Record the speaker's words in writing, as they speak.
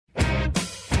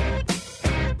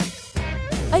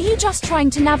Are you just trying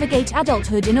to navigate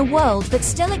adulthood in a world that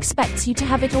still expects you to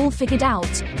have it all figured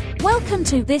out? Welcome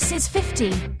to This Is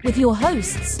 50 with your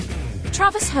hosts,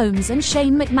 Travis Holmes and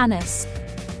Shayne McManus.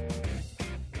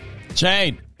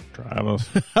 Shayne. Travis.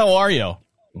 How are you?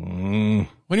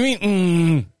 What do you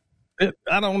mean?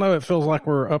 I don't know. It feels like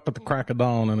we're up at the crack of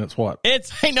dawn, and it's what?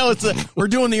 We're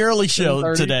doing the early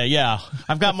show today. Yeah,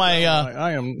 I've got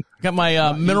my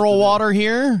mineral water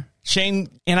here, Shayne,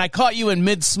 and I caught you in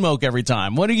mid smoke every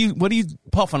time. What are you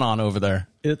puffing on over there?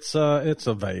 It's a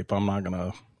vape. I'm not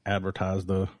gonna advertise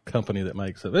the company that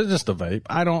makes it. It's just a vape.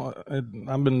 I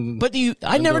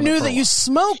never knew that you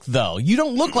smoked though. You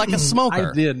don't look like a smoker.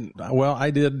 I did. Well,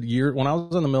 I did when I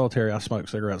was in the military. I smoked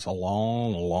cigarettes a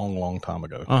long time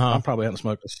ago. I probably hadn't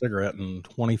smoked a cigarette in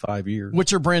 25 years.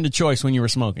 What's your brand of choice when you were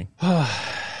smoking?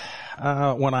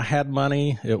 When I had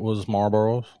money, it was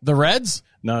Marlboros. The Reds?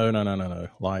 No.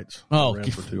 Lights. Oh, the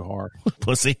Reds were too hard.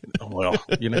 Pussy. Well,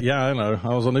 yeah, I know.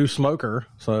 I was a new smoker,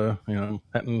 so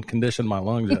hadn't conditioned my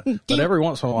lungs yet. But every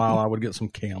once in a while, I would get some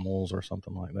Camels or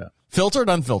something like that. Filtered,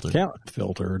 unfiltered?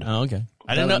 Filtered. Oh, okay.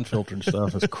 I didn't know. Unfiltered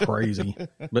stuff is crazy.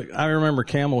 But I remember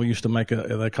Camel used to make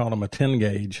they called them a 10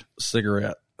 gauge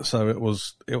cigarette. So it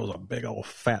was a big old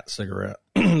fat cigarette.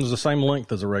 It was the same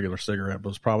length as a regular cigarette,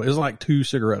 but it was like two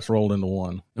cigarettes rolled into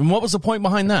one. And what was the point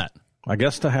behind that? I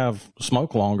guess to have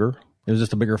smoke longer. It was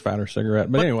just a bigger, fatter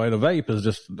cigarette. But anyway, the vape is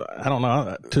just, I don't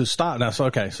know, to stop. Now,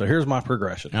 so here's my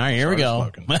progression. All right, here we go.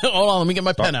 Hold on, let me get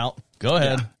my pen out. Go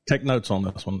ahead. Yeah, take notes on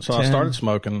this one. So I started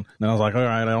smoking, and I was like, all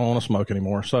right, I don't want to smoke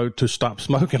anymore. So to stop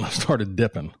smoking, I started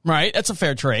dipping. Right, that's a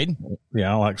fair trade.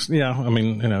 Yeah, I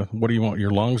mean, what do you want,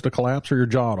 your lungs to collapse or your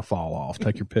jaw to fall off?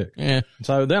 Take your pick. Yeah.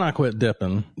 So then I quit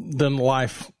dipping. Then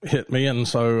life hit me, and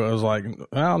so I was like,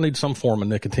 I'll need some form of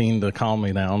nicotine to calm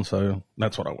me down. So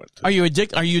that's what I went to. Are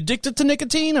you addicted to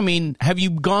nicotine? I mean, have you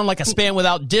gone like a span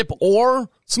without dip or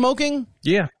smoking?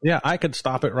 Yeah, I could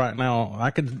stop it right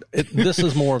now. This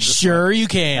is more of Sure you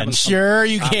can. Sure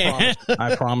you can.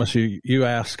 I promise you.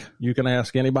 You can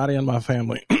ask anybody in my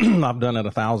family. I've done it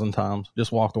 1,000 times.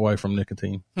 Just walked away from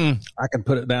nicotine. I can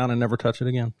put it down and never touch it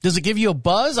again. Does it give you a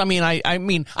buzz? I mean,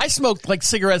 I smoked like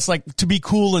cigarettes like to be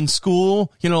cool in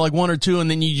school, like one or two, and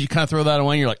then you kind of throw that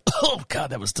away and you're like, oh God,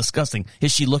 that was disgusting.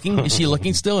 Is she looking? Is she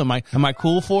looking still? Am I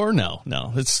cool for her? No,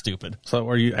 it's stupid. So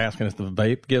are you asking if the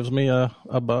vape gives me a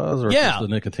buzz or just the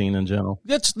nicotine in general?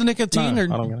 That's the nicotine, I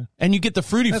don't get it. And you get the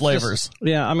fruity flavors.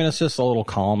 It's just a little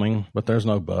calming, but there's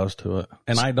no buzz to it.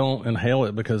 And I don't inhale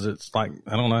it because it's like,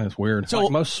 I don't know, it's weird. So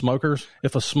like most smokers,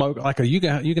 if a smoke, you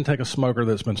can take a smoker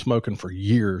that's been smoking for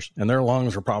years and their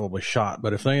lungs are probably shot,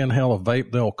 but if they inhale a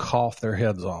vape, they'll cough their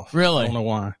heads off. Really? I don't know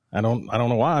why. I don't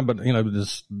know why, but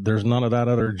there's none of that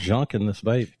other junk in this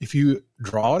vape. If you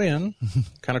draw it in,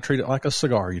 kind of treat it like a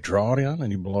cigar. You draw it in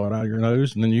and you blow it out of your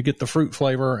nose, and then you get the fruit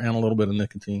flavor and a little bit of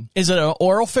nicotine. Is it an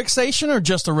oral fixation or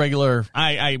just a regular?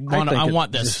 I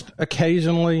want this.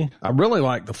 Occasionally, I really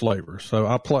like the flavors, so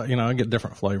I get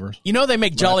different flavors. They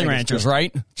make Jolly Ranchers,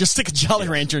 right? Just stick a Jolly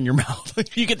Rancher in your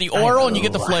mouth. You get the oral and you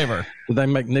get the flavor. Do they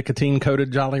make nicotine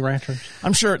coated Jolly Ranchers?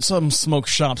 I'm sure at some smoke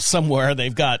shop somewhere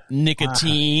they've got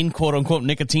nicotine, quote unquote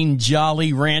nicotine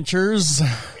Jolly Ranchers.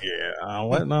 Yeah,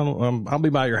 I'll be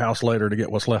by your house later to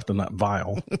get what's left in that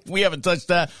vial. We haven't touched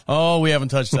that. Oh, we haven't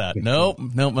touched that. Nope,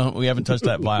 we haven't touched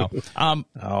that vial.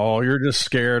 You're just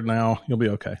scared now. You'll be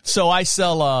okay. So I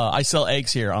sell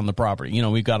eggs here on the property.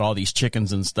 We've got all these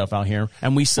chickens and stuff out here,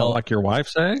 and we sell like your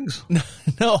wife's eggs.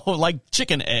 No, like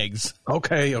chicken eggs.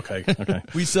 Okay.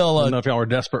 We sell. I don't know if y'all were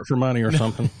desperate for money or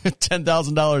something.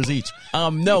 $10,000 each.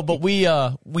 No, but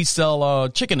we sell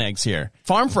chicken eggs here,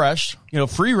 farm fresh.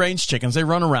 Free range chickens. They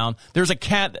run around. There's a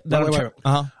cat that. Wait.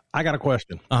 I got a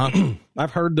question.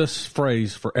 I've heard this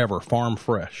phrase forever, farm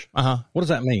fresh. What does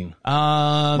that mean?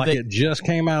 It just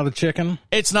came out of the chicken?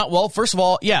 It's not, well, first of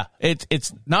all, yeah,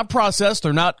 it's not processed.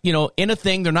 They're not, in a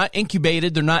thing. They're not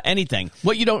incubated. They're not anything.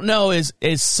 What you don't know is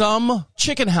some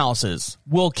chicken houses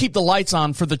will keep the lights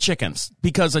on for the chickens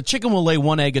because a chicken will lay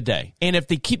one egg a day. And if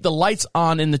they keep the lights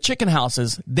on in the chicken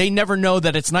houses, they never know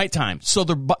that it's nighttime. So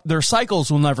their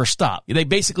cycles will never stop. They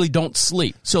basically don't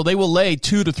sleep. So they will lay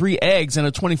 2 to 3 eggs in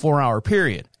a 24-hour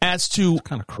period. As to, it's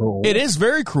kind of cruel. It is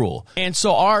very cruel. And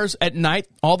so ours at night,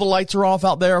 all the lights are off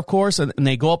out there, of course, and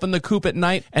they go up in the coop at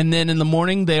night. And then in the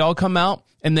morning, they all come out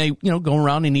and they, go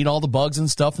around and eat all the bugs and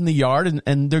stuff in the yard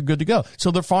and they're good to go.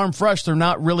 So they're farm fresh. They're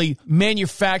not really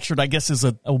manufactured, I guess is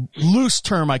a loose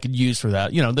term I could use for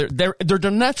that. They're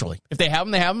done naturally. If they have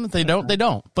them, they have them. If they don't, they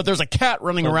don't. But there's a cat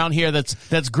running around here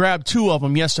that's grabbed 2 of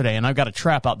them yesterday, and I've got a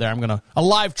trap out there. A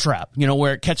live trap,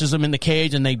 where it catches them in the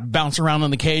cage and they bounce around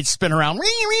in the cage, spin around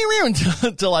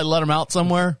until I let them out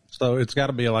somewhere. So it's got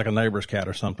to be like a neighbor's cat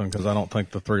or something, because I don't think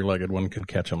the three-legged one could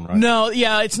catch them, right? No,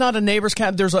 yeah, it's not a neighbor's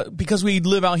cat. Because we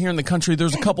live out here in the country,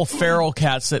 there's a couple feral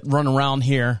cats that run around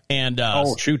here. And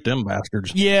shoot them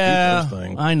bastards. Yeah, shoot those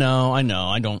things. I know.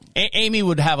 I don't. Amy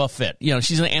would have a fit. You know,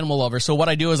 she's an animal lover. So what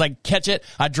I do is I catch it.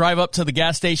 I drive up to the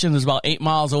gas station. It's about 8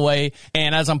 miles away.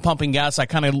 And as I'm pumping gas, I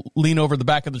kind of lean over the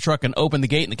back of the truck and open the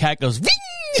gate, and the cat goes,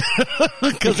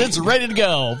 because it's ready to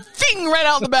go. Fing, right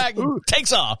out the back,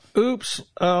 takes off. Oops.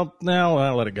 Now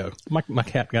I'll let it go. My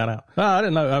cat got out. I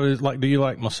didn't know. I was like, do you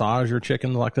like massage your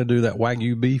chicken like they do that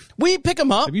Wagyu beef? We pick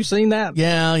them up. Have you seen that?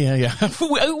 Yeah.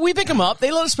 We pick them up.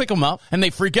 They let us pick them up, and they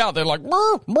freak out. They're like,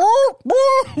 burr, burr,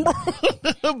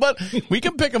 burr. But we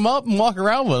can pick them up and walk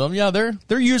around with them. Yeah,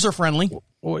 they're user friendly.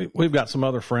 We've got some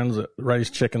other friends that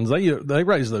raise chickens. They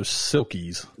raise those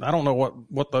silkies. I don't know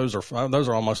what those are. Those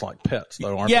are almost like pets,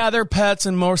 though, aren't they? Yeah, they're pets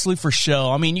and mostly for show.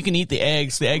 I mean, you can eat the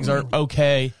eggs. The eggs are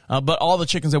okay, but all the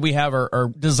chickens that we have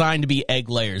are designed to be egg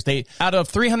layers. Out of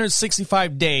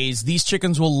 365 days, these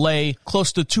chickens will lay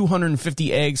close to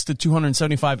 250 eggs to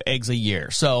 275 eggs a year.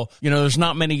 So, there's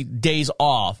not many days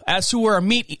off. As to where a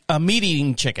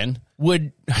meat-eating chicken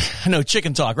would, I know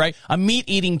chicken talk, right? A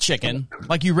meat-eating chicken,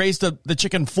 like you raised the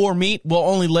chicken for meat, will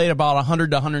only lay about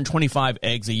 100 to 125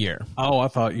 eggs a year. Oh, I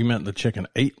thought you meant the chicken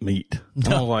ate meat.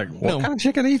 No, I was like, what kind of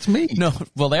chicken eats meat? No,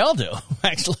 well, they all do,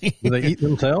 actually. Do they eat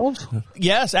themselves?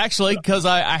 Yes, actually, because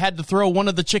I had to throw one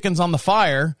of the chickens on the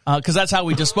fire, because that's how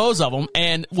we dispose of them.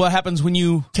 And what happens when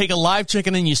you take a live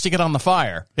chicken and you stick it on the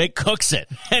fire? It cooks it.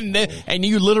 And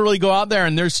you literally go out there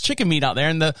and there's chicken meat out there,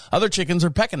 and the other chickens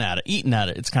are pecking at it, eating at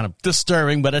it. It's kind of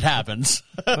disturbing, but it happens.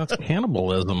 That's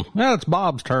cannibalism. Yeah, it's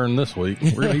Bob's turn this week.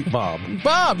 We're going to eat Bob.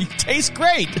 Bob, you taste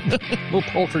great. A little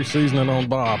poultry seasoning on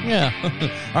Bob. Yeah.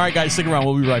 All right, guys, stick around.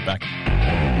 We'll be right back.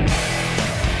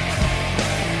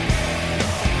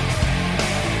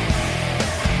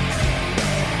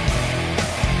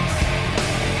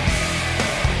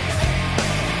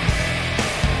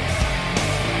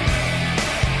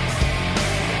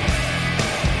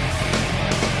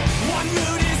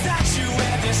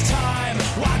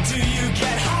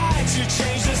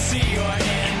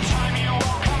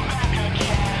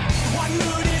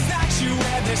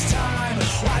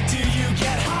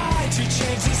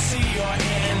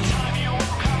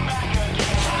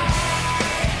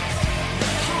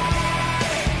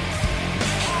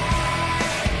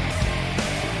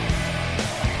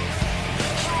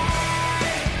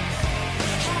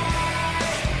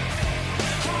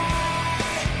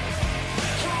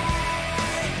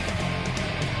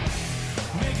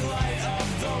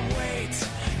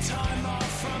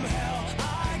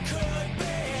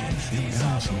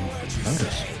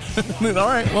 All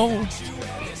right. Well,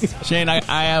 Shane, I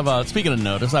have, speaking of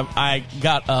notice, I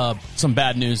got some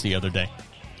bad news the other day.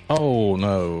 Oh,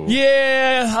 no.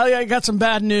 Yeah, I got some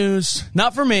bad news.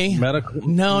 Not for me. Medical?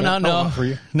 No. Not for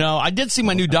you? No, I did see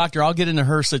my new doctor. I'll get into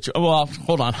her situation. Well,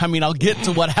 hold on. I'll get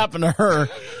to what happened to her.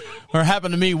 Or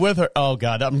happened to me with her. Oh,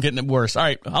 God, I'm getting it worse. All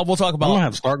right, we'll talk about... I'm going to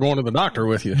have to start going to the doctor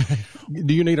with you.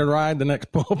 Do you need a ride the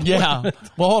next pump? Yeah.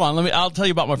 Well, hold on. I'll tell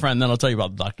you about my friend, then I'll tell you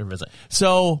about the doctor visit.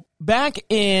 So, back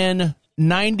in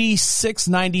 96,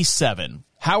 97,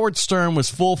 Howard Stern was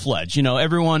full-fledged.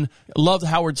 Everyone loved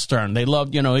Howard Stern. They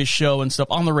loved, his show and stuff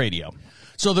on the radio.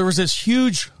 So, there was this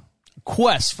huge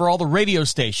quest for all the radio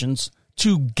stations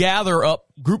to gather up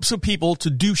groups of people to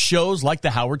do shows like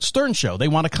the Howard Stern Show. They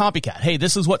want a copycat. Hey,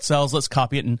 this is what sells. Let's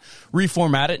copy it and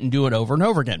reformat it and do it over and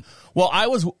over again. Well, I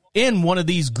was in one of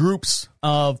these groups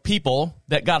of people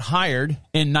that got hired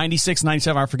in 96,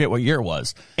 97. I forget what year it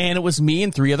was. And it was me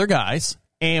and 3 other guys.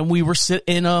 And we were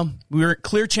we were at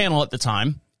Clear Channel at the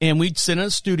time. And we'd sit in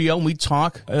a studio and we'd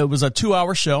talk. It was a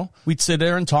 2-hour show. We'd sit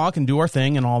there and talk and do our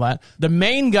thing and all that. The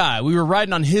main guy, we were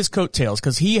riding on his coattails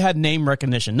because he had name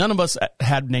recognition. None of us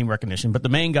had name recognition, but the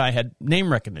main guy had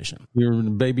name recognition. We were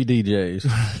baby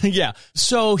DJs. Yeah.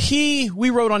 So we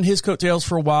rode on his coattails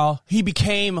for a while. He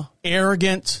became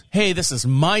arrogant. Hey, this is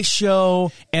my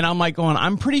show. And I'm like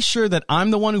I'm pretty sure that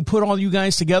I'm the one who put all you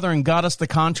guys together and got us the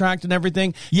contract and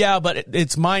everything. Yeah, but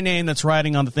it's my name that's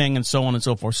riding on the thing and so on and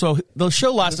so forth. So the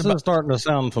show lasted This is starting to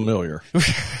sound familiar.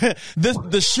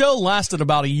 The show lasted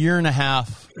about 1.5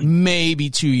 years, maybe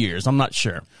 2 years. I'm not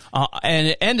sure. And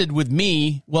it ended with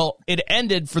me. Well, it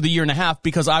ended for the 1.5 years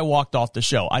because I walked off the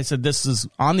show. I said, this is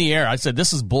on the air. I said,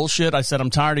 this is bullshit. I said, I'm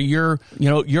tired of your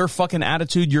fucking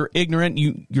attitude. You're ignorant.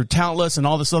 You're talentless and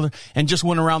all this other, and just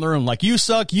went around the room like, you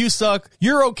suck.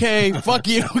 You're okay. Fuck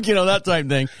you. That type of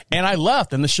thing. And I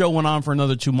left, and the show went on for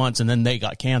another 2 months, and then they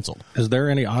got canceled. Is there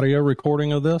any audio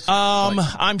recording of this?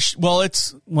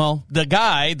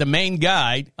 The main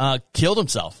guy, killed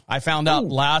himself. I found out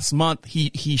last month,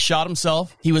 he shot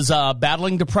himself. He was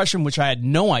battling depression, which I had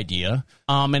no idea.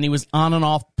 And he was on and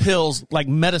off pills, like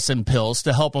medicine pills,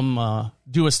 to help him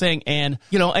do his thing. And,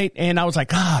 and I was like,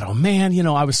 God, oh man,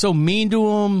 I was so mean to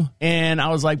him. And I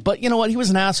was like, but you know what? He was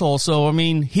an asshole. So, I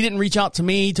mean, he didn't reach out to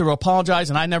me to apologize,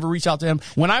 and I never reached out to him.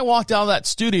 When I walked out of that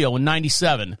studio in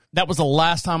 97, that was the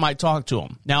last time I talked to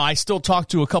him. Now, I still talk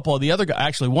to a couple of the other guys,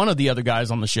 actually one of the other guys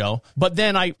on the show. But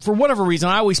then for whatever reason,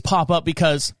 I always pop up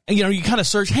because, you kind of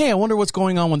search, hey, I wonder what's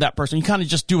going on with that person. You kind of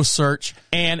just do a search.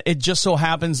 And it just so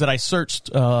happens that I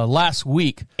searched last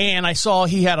week, and I saw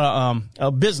he had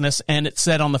a business, and it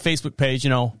said on the Facebook page,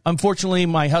 unfortunately,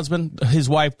 his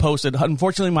wife posted,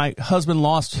 unfortunately, my husband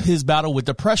lost his battle with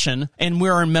depression, and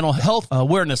we're in Mental Health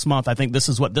Awareness Month. I think this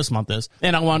is what this month is.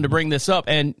 And I wanted to bring this up.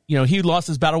 And, he lost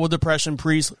his battle with depression,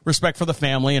 respect for the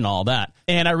family and all that.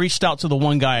 And I reached out to the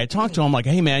one guy I talked to. I'm like,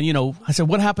 hey, man, I said,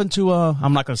 what happened to,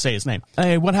 I'm not going to say his name.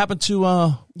 Hey, what happened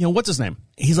to, what's his name?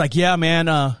 He's like, yeah,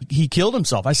 man, he killed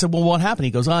himself. I said, well, what happened?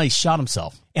 He goes, he shot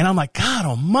himself. And I'm like, God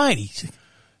almighty.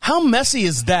 How messy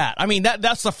is that? I mean,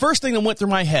 that's the first thing that went through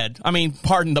my head. I mean,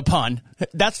 pardon the pun.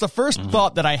 That's the first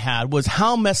thought that I had was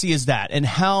how messy is that, and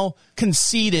how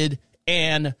conceited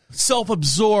and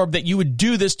self-absorbed that you would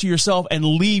do this to yourself and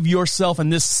leave yourself in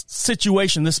this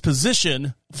situation, this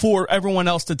position, for everyone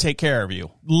else to take care of you.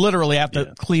 Literally have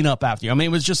to clean up after you. I mean,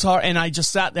 it was just hard. And I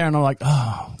just sat there and I'm like,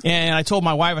 oh. And I told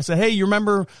my wife, I said, hey, you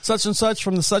remember such and such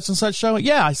from the such and such show?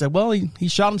 Yeah. I said, well, he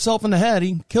shot himself in the head.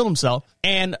 He killed himself.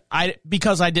 And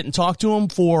because I didn't talk to him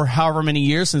for however many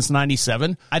years since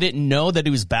 97, I didn't know that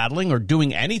he was battling or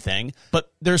doing anything.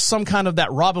 But there's some kind of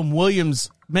that Robin Williams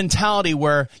mentality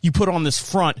where you put on this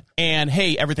front and,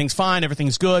 hey, everything's fine,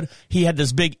 everything's good. He had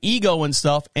this big ego and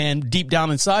stuff, and deep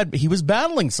down inside, he was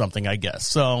battling something, I guess.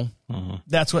 So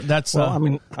that's. Well, I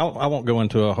mean, I won't go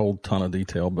into a whole ton of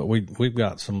detail, but we've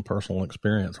got some personal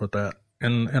experience with that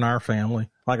in our family.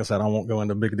 Like I said, I won't go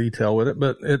into big detail with it,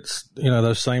 but it's,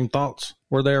 those same thoughts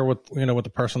were there with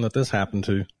the person that this happened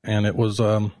to. And it was,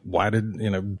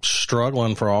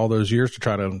 struggling for all those years to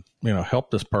try to,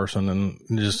 help this person, and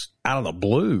just out of the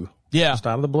blue. Yeah. Just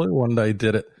out of the blue one day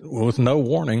did it with no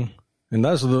warning. And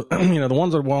those are the, the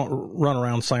ones that won't run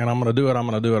around saying, I'm going to do it, I'm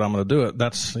going to do it, I'm going to do it.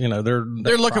 That's,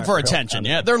 they're looking for attention.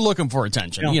 Yeah. They're looking for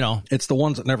attention, It's the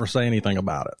ones that never say anything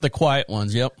about it. The quiet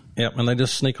ones. Yep. Yep. And they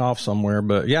just sneak off somewhere.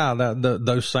 But yeah,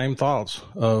 those same thoughts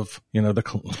of,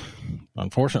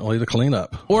 unfortunately, the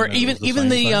cleanup. Or even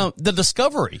the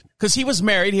discovery, because he was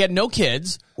married. He had no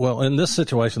kids. Well, in this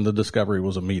situation, the discovery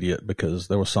was immediate because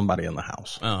there was somebody in the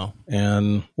house. Oh.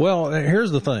 And well,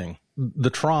 here's the thing. The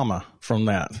trauma from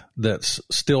that's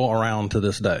still around to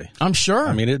this day. I'm sure.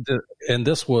 I mean, and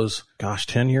this was,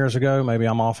 10 years ago. Maybe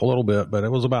I'm off a little bit, but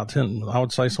it was about 10, I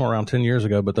would say somewhere around 10 years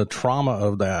ago. But the trauma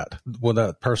of that, with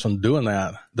that person doing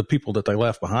that, the people that they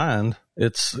left behind,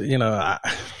 it's, I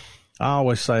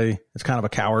always say it's kind of a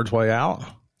coward's way out.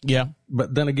 Yeah.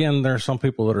 But then again, there are some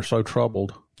people that are so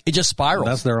troubled. It just spirals.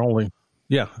 That's their only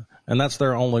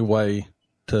way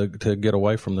to get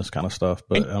away from this kind of stuff.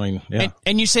 But I mean, yeah.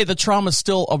 And you say the trauma's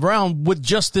still around with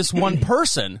just this one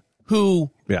person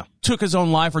who took his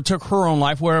own life or took her own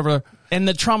life, wherever. And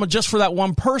the trauma just for that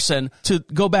one person to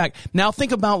go back. Now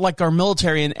think about like our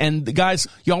military and the guys,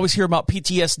 you always hear about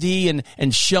PTSD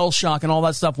and shell shock and all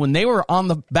that stuff. When they were on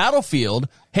the battlefield,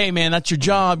 hey man, that's your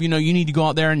job. You need to go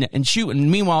out there and shoot.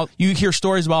 And meanwhile, you hear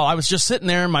stories about, I was just sitting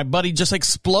there and my buddy just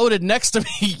exploded next to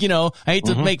me. I hate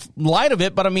to make light of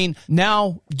it, but I mean,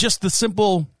 now just the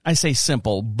simple, I say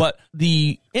simple, but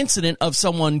the incident of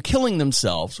someone killing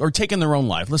themselves or taking their own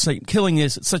life. Let's say killing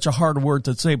is such a hard word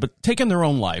to say, but taking their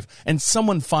own life and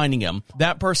someone finding him,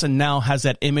 that person now has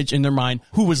that image in their mind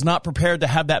who was not prepared to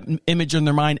have that image in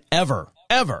their mind ever.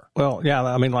 Well, yeah,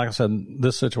 I mean, like I said,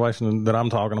 this situation that I'm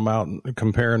talking about,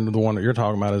 comparing to the one that you're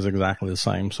talking about, is exactly the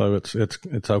same. So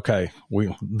it's okay.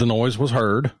 The noise was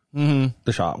heard. Mm-hmm.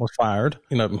 The shot was fired.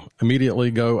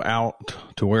 Immediately go out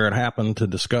to where it happened to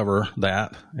discover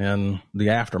that and the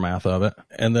aftermath of it,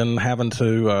 and then having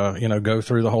to go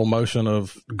through the whole motion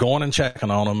of going and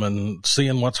checking on them and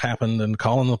seeing what's happened and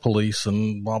calling the police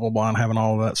and blah blah blah and having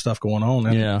all of that stuff going on.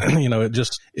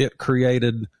 And, it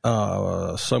created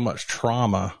so much trauma.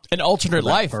 An alternate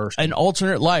life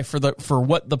for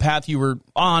what the path you were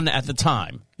on at the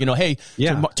time. Hey,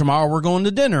 tomorrow we're going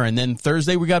to dinner, and then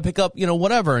Thursday we got to pick up,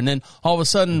 whatever. And then all of a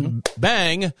sudden,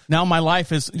 bang, now my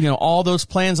life is, all those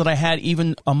plans that I had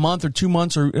even a month or 2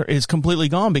 months is completely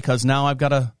gone because now I've got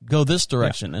to go this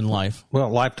direction in life. Well,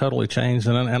 life totally changed,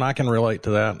 and I can relate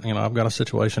to that. I've got a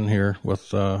situation here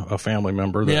with a family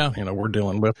member that, we're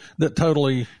dealing with that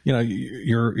totally,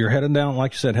 you're headed down,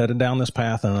 like you said, headed down this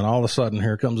path, and then all of a sudden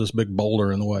here comes this big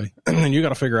boulder in the way, and you got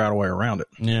to figure out a way around it.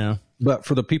 Yeah. But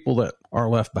for the people that are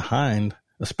left behind,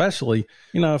 especially,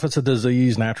 if it's a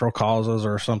disease, natural causes,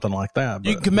 or something like that.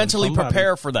 You can mentally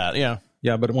prepare for that, yeah.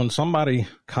 Yeah, but when somebody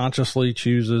consciously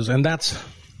chooses, and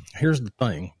here's the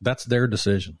thing, that's their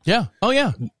decision. Yeah. Oh,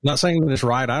 yeah. Not saying that it's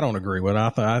right. I don't agree with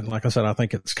it. Like I said, I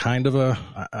think it's kind of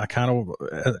at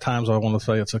times I want to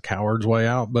say it's a coward's way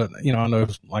out, but I know,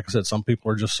 like I said, some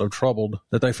people are just so troubled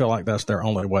that they feel like that's their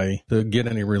only way to get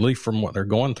any relief from what they're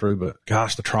going through. But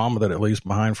gosh, the trauma that it leaves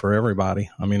behind for everybody.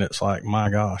 I mean, it's like, my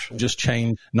gosh, just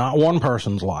changed not one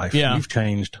person's life. Yeah. You've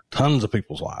changed tons of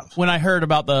people's lives. When I heard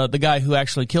about the guy who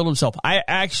actually killed himself, I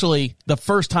actually, the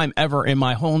first time ever in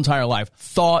my whole entire life,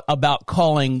 thought about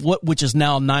calling which is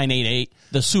now 988,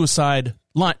 the suicide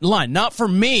line. Not for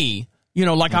me,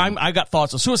 I got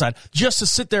thoughts of suicide, just to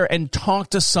sit there and talk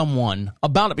to someone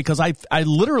about it, because I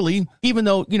literally, even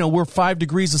though, we're 5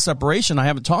 degrees of separation, I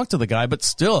haven't talked to the guy, but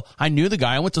still, I knew the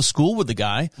guy. I went to school with the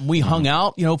guy. We hung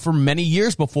out, for many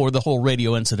years before the whole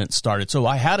radio incident started. So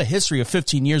I had a history of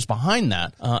 15 years behind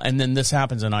that. And then this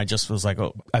happens, and I just was like,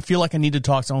 oh, I feel like I need to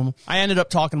talk to him. I ended up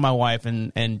talking to my wife,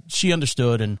 and she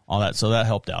understood and all that. So that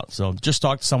helped out. So just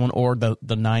talk to someone, or the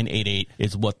 988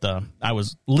 is what I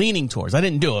was leaning towards. I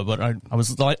didn't do it, but I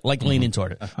was like leaning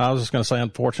toward it. I was just going to say,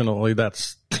 unfortunately,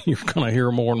 you're going to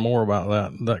hear more and more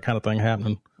about that kind of thing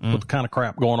happening with the kind of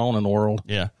crap going on in the world.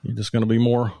 Yeah. You're just going to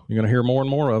you're going to hear more and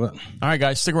more of it. All right,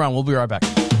 guys, stick around. We'll be right back.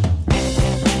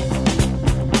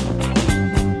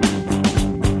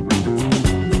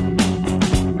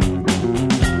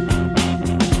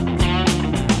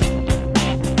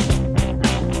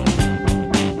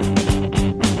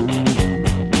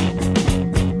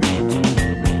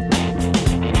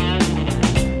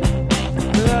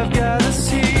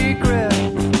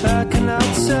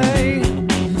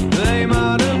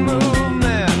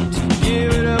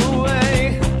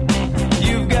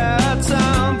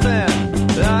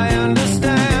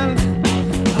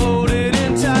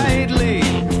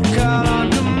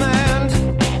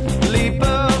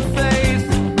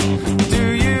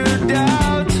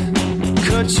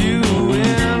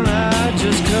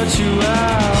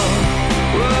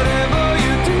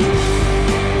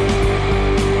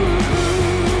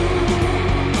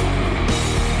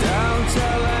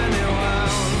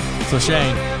 So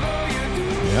Shayne,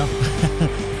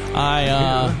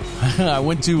 I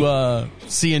went to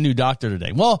see a new doctor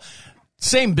today. Well,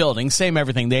 same building, same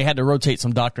everything. They had to rotate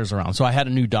some doctors around, so I had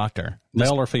a new doctor.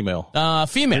 Male or female?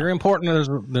 Female. Very important. There's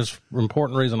an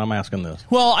important reason I'm asking this.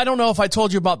 Well, I don't know if I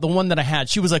told you about the one that I had.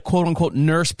 She was a quote-unquote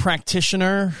nurse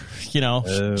practitioner.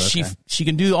 Okay. She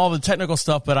can do all the technical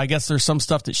stuff, but I guess there's some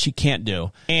stuff that she can't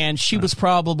do. And she was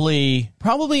probably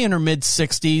in her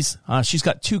mid-60s. She's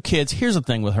got 2 kids. Here's the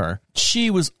thing with her.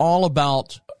 She was all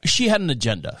about... She had an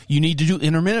agenda. You need to do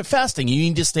intermittent fasting. You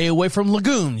need to stay away from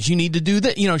legumes. You need to do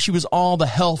that. She was all the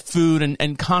health food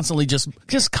and constantly just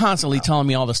constantly telling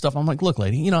me all this stuff. I'm like, look,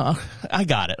 lady, I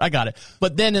got it.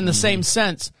 But then in the same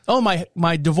sense,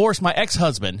 my divorce, my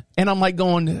ex-husband. And I'm like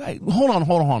going, hey, hold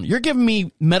on. You're giving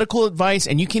me medical advice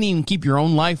and you can't even keep your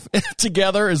own life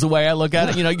together is the way I look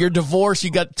at it. You're divorced.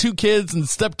 You got 2 kids and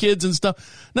stepkids and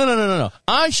stuff. No.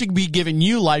 I should be giving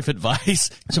you life advice.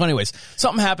 So anyways,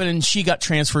 something happened and she got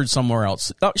transferred somewhere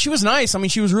else. She was nice. I mean,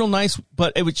 she was real nice,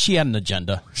 but she had an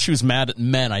agenda. She was mad at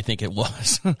men, I think it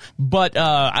was. But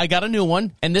I got a new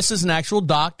one, and this is an actual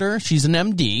doctor. She's an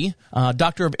MD,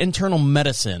 Doctor of Internal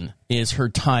Medicine is her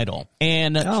title.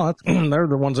 And they're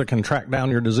the ones that can track down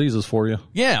your diseases for you.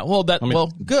 Yeah, well,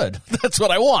 good. That's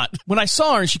what I want. When I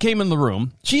saw her and she came in the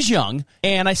room, she's young,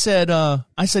 and I said,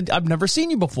 I've never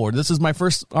seen you before. This is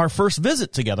our first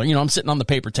visit together. I'm sitting on the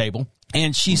paper table.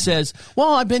 And she says,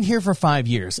 well, I've been here for 5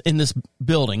 years in this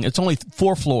building. It's only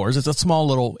 4 floors. It's a small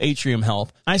little atrium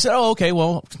health. I said, oh, okay,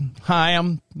 well, hi,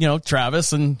 I'm,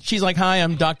 Travis. And she's like, hi,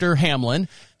 I'm Dr. Hamlin.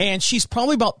 And she's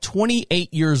probably about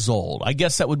 28 years old. I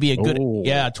guess that would be a good,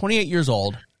 28 years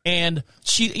old. And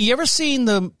you ever seen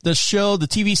the show, the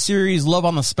TV series Love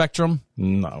on the Spectrum?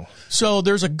 No. So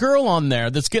there's a girl on there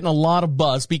that's getting a lot of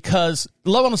buzz because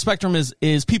Love on the Spectrum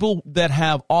is people that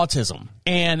have autism,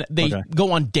 and they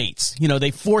go on dates. You know,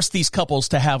 they force these couples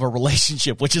to have a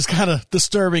relationship, which is kind of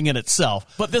disturbing in itself.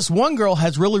 But this one girl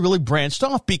has really, really branched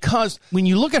off because when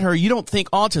you look at her, you don't think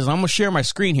autism. I'm going to share my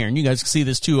screen here, and you guys can see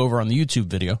this too over on the YouTube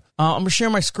video. I'm going to share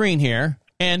my screen here,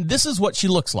 and this is what she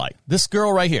looks like. This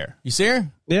girl right here. You see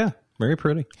her? Yeah. Very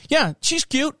pretty. Yeah, she's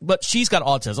cute, but she's got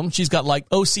autism. She's got like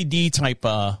OCD type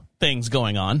things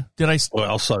going on.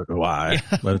 Well, so do I,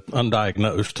 but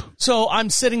undiagnosed. So I'm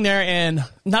sitting there, and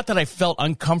not that I felt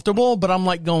uncomfortable, but I'm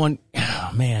like going, oh,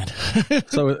 man.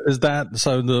 So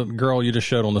the girl you just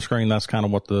showed on the screen, that's kind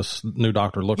of what this new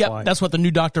doctor looks like? That's what the new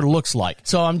doctor looks like.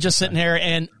 So I'm just sitting here,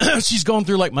 and she's going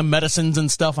through like my medicines and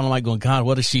stuff, and I'm like going, God,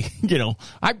 what is she, can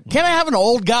I have an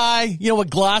old guy, with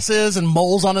glasses and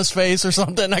moles on his face or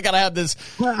something? I got to have this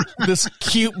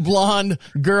cute blonde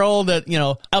girl that,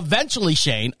 eventually,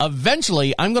 Shane,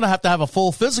 I'm going to have a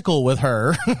full physical with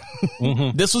her.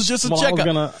 Mm-hmm. This was just a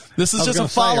checkup. This is just a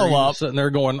follow-up. Sitting there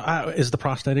going, is the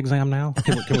prostate exam now?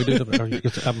 Can we do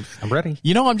the? I'm ready.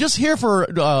 I'm just here for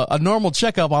a normal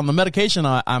checkup on the medication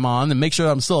I'm on and make sure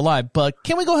I'm still alive. But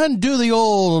can we go ahead and do the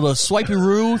old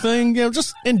swipey-roo thing?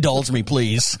 Just indulge me,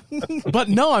 please. But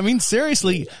no, I mean,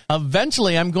 seriously,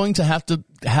 eventually I'm going to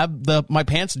have my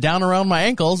pants down around my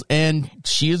ankles, and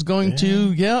she is going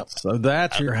to, So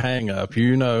that's your hang up.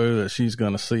 You know that she's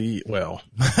going to see,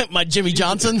 my Jimmy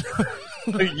Johnson.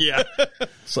 Yeah.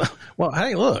 So,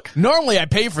 hey, look. Normally I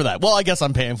pay for that. Well, I guess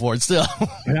I'm paying for it still.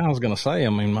 Yeah, I was going to say,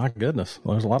 my goodness.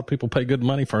 There's a lot of people pay good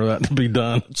money for that to be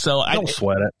done. So Don't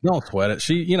sweat it. Don't sweat it.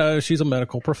 She's a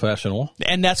medical professional.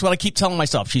 And that's what I keep telling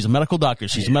myself. She's a medical doctor.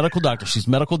 She's a medical doctor. She's a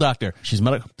medical doctor. She's a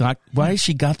medical doctor. Why has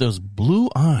she got those blue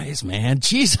eyes, man?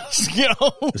 Jesus,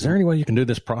 Is there any way you can do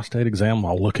this prostate exam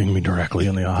while looking me directly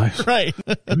in the eyes? Right.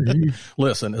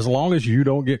 Listen, as long as you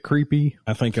don't get creepy,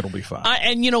 I think it'll be fine.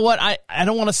 And you know what? I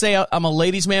don't want to say I'm a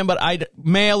ladies' man, but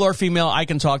male or female, I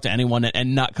can talk to anyone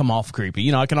and not come off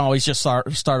creepy. I can always just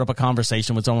start up a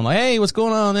conversation with someone like, hey, what's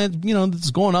going on? And, this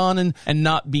is going on, and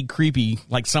not be creepy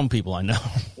like some people I know.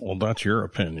 Well, that's your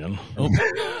opinion.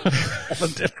 I have a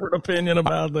different opinion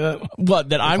about that. What,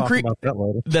 that I'm creepy?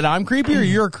 That I'm creepy or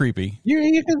you're creepy? You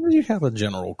have a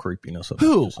general creepiness.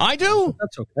 Who? I do?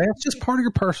 That's okay. It's just part of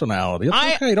your personality.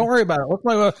 It's okay. Don't worry about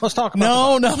it. Let's talk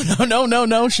about it.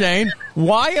 No, Shane.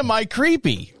 Why am I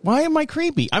creepy? Why am I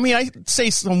creepy? I mean, I say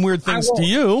some weird things to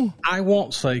you. I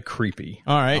won't say creepy.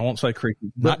 All right. I won't say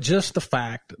creepy. But just the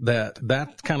fact that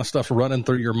kind of stuff's running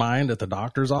through your mind at the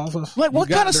doctor's office. Like what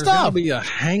kind of stuff? There's got to be a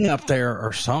hang up there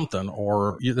or something,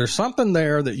 or there's something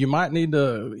there that you might need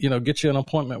to, get you an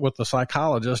appointment with the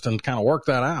psychologist and kind of work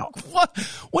that out.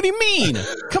 What do you mean?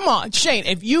 Come on, Shane,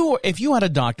 if you had a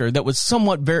doctor that was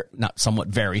somewhat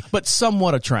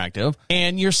attractive,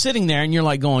 and you're sitting there and you're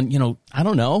like going, I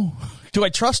don't know. Do I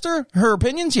trust her? Her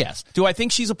opinions? Yes. Do I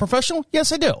think she's a professional?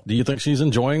 Yes, I do. Do you think she's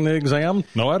enjoying the exam?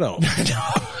 No, I don't.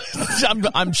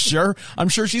 I'm sure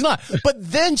she's not. But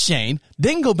then, Shane,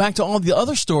 go back to all the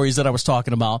other stories that I was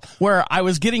talking about where I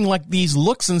was getting like these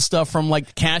looks and stuff from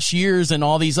like cashiers and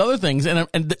all these other things.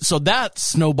 And so that's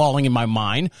snowballing in my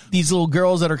mind. These little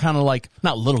girls that are kind of like,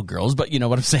 not little girls, but you know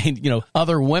what I'm saying?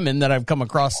 Other women that I've come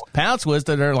across paths with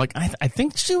that are like, I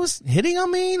think she was hitting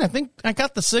on me. I think I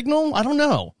got the signal. I don't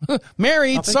know.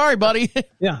 Married. Sorry, buddy.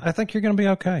 Yeah, I think you're going to be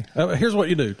okay. Here's what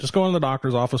you do. Just go in the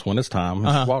doctor's office when it's time.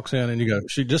 She walks in and you go,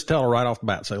 just tell her right off the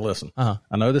bat, say, listen, I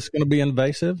know this is going to be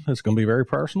invasive. It's going to be very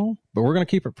personal, but we're going to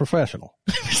keep it professional.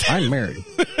 I'm married.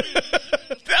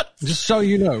 Just so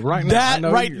you know, right now. That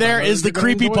right there is the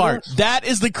creepy part. That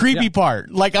is the creepy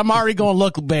part. Like, I'm already going,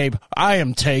 look, babe, I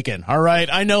am taken. All right.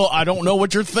 I don't know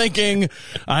what you're thinking.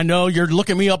 I know you're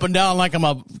looking me up and down like I'm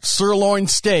a sirloin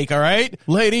steak. All right.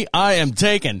 Lady, I am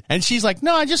taken. And she's like,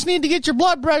 no, I just need to get your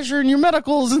blood pressure and your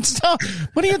medicals and stuff.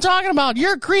 What are you talking about?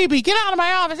 You're creepy. Get out of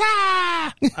my office.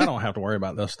 Ah! I don't have to worry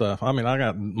about this stuff. I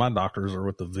mean, my doctors are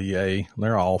with the VA.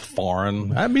 They're all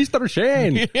foreign. I'm Mr.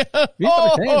 Shayne. Yeah.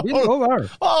 Mr. Shayne, over.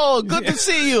 Oh, good to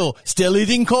see you. Still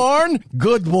eating corn?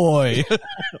 Good boy.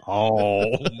 Oh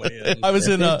man. I was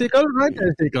in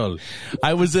testicles.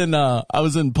 I was in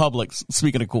Publix.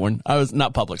 Speaking of corn, I was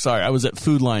not Publix. Sorry, I was at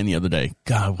Food Line the other day.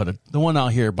 God, the one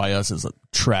out here by us is a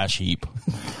trash heap.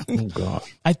 Oh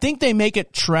gosh. I think they make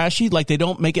it trashy, like they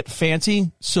don't make it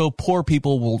fancy, so poor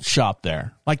people will shop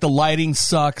there. Like the lighting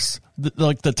sucks.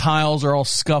 Like the tiles are all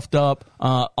scuffed up.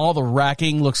 All the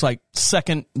racking looks like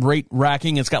second-rate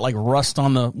racking. It's got like rust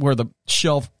on where the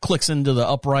shelf clicks into the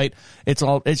upright. It's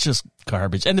just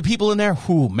garbage. And the people in there,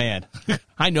 whoo, man,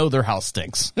 I know their house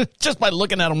stinks just by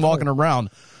looking at them walking around.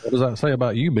 What does that say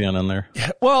about you being in there?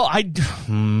 Well, I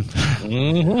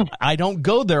don't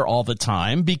go there all the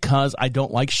time because I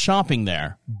don't like shopping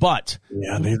there. But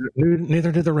yeah,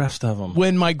 neither do the rest of them.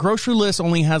 When my grocery list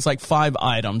only has like 5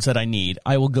 items that I need,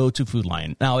 I will go to Food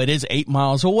Lion. Now, it is 8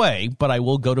 miles away, but I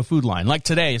will go to Food Lion. Like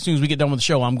today, as soon as we get done with the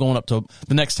show, I'm going up to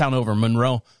the next town over,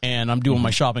 Monroe, and I'm doing my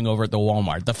shopping over at the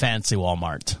Walmart, the fancy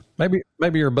Walmart.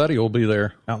 Maybe your buddy will be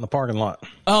there out in the parking lot.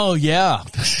 Oh, yeah.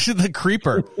 The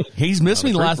creeper. He's missed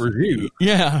me last.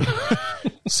 Yeah.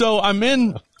 So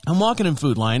I'm walking in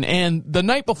Food Lion, and the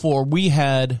night before we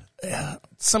had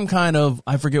some kind of,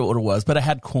 I forget what it was, but it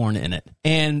had corn in it.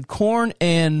 And corn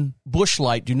and Busch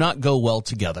Light do not go well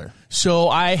together. So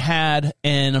I had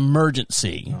an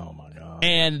emergency. Oh, my God.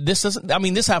 And this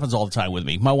happens all the time with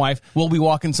me. My wife will be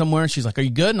walking somewhere, and she's like, "Are you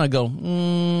good?" And I go,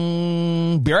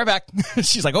 "Be right back."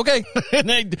 She's like, "Okay."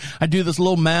 And I do this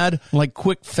little mad, like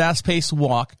quick, fast-paced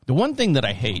walk. The one thing that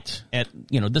I hate at,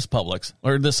 this Publix,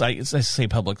 or this, I say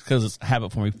Publix because it's a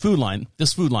habit for me, Food Lion,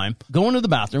 go into the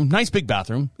bathroom, nice big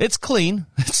bathroom. It's clean.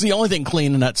 It's the only thing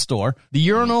clean in that store. The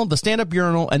urinal, the stand-up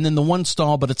urinal, and then the one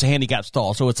stall, but it's a handicap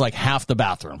stall, so it's like half the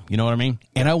bathroom. You know what I mean?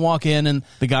 And I walk in, and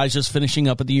the guy's just finishing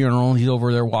up at the urinal. He's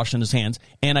over there washing his hands,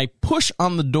 and I push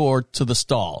on the door to the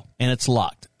stall, and it's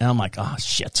locked. And I'm like, oh,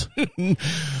 shit.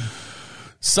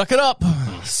 Suck it up.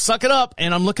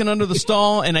 And I'm looking under the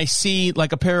stall, and I see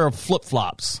like a pair of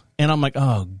flip-flops. And I'm like,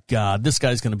 oh, God, this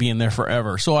guy's going to be in there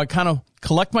forever. So I kind of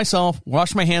collect myself,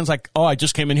 wash my hands like, oh, I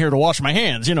just came in here to wash my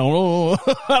hands. I don't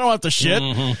have to shit.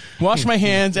 Mm-hmm. Wash my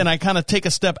hands, and I kind of take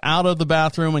a step out of the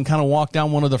bathroom and kind of walk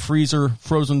down one of the freezer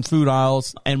frozen food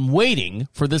aisles and waiting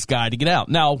for this guy to get out.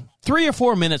 Now, 3 or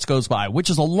 4 minutes goes by, which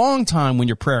is a long time when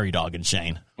you're prairie dogging,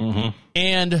 Shane. Mm-hmm.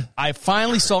 And I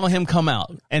finally saw him come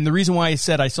out. And the reason why I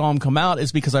said I saw him come out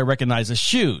is because I recognize his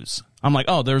shoes. I'm like,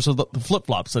 oh, there's the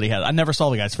flip-flops that he had. I never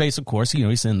saw the guy's face, of course.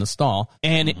 He's in the stall.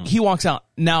 And he walks out.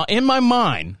 Now, in my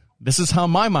mind, this is how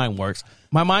my mind works.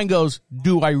 My mind goes,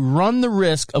 do I run the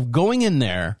risk of going in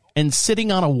there and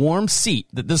sitting on a warm seat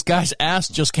that this guy's ass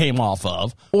just came off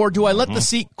of? Or do I let the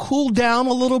seat cool down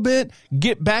a little bit,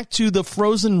 get back to the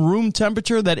frozen room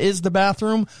temperature that is the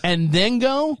bathroom, and then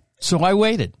go? So I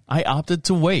waited. I opted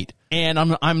to wait. And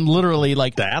I'm literally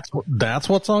like, that's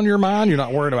what's on your mind. You're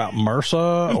not worried about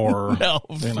MRSA or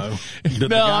did the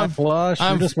guy flush?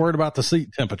 You're just worried about the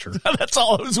seat temperature. That's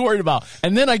all I was worried about.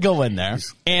 And then I go in there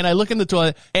and I look in the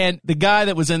toilet, and the guy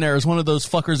that was in there is one of those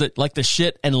fuckers that like to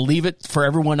shit and leave it for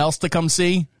everyone else to come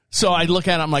see. So I look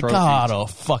at it, I'm like, God, oh,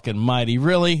 fucking mighty,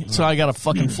 really? So I got to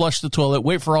fucking flush the toilet,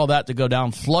 wait for all that to go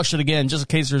down, flush it again, just in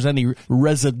case there's any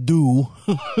residue.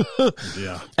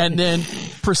 Yeah. And then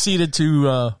proceeded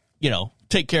to,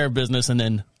 take care of business, and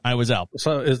then I was out.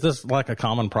 So is this like a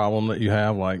common problem that you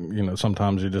have? Like,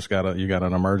 sometimes you got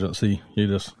an emergency.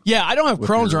 Yeah, I don't have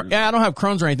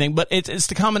Crohn's or anything, but it's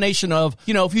the combination of,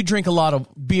 if you drink a lot of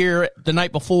beer the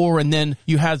night before and then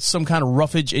you had some kind of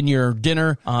roughage in your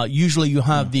dinner, usually you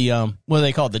have the, what do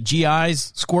they call it? The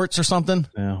GIs squirts or something?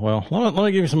 Yeah, well, let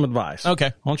me give you some advice.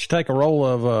 Okay. Why don't you take a roll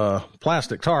of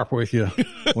plastic tarp with you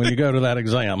when you go to that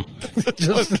exam?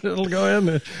 Just go ahead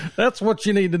and that's what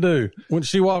you need to do. When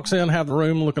she walks in, have the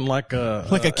room looking like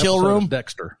a kill room,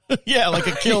 Dexter. Yeah, like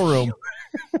a kill room.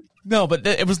 No, but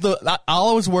it was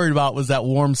all I was worried about was that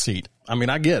warm seat. I mean,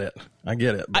 I get it.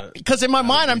 Because in my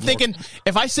mind, I'm thinking,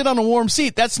 if I sit on a warm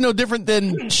seat, that's no different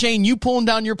than Shane, you pulling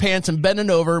down your pants and bending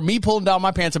over, me pulling down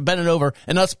my pants and bending over,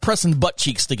 and us pressing butt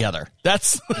cheeks together.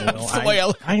 That's the way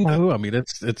I know. I mean,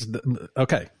 it's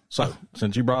okay. So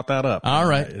since you brought that up, all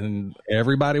right, and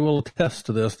everybody will attest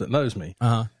to this that knows me.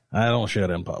 I don't shit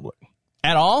in public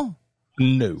at all.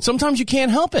 No. Sometimes you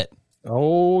can't help it.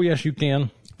 Oh, yes, you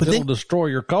can. But it'll destroy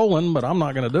your colon, but I'm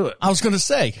not going to do it. I was going to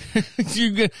say,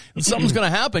 something's going to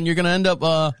happen. You're going to end up.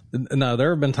 No,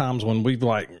 there have been times when we've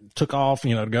took off,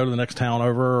 to go to the next town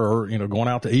over, or going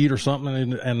out to eat or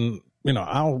something, and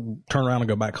I'll turn around and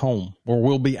go back home, or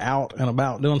we'll be out and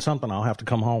about doing something. I'll have to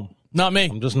come home. Not me.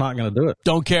 I'm just not going to do it.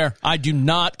 Don't care. I do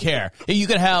not care. You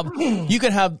could have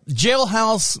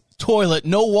jailhouse toilet,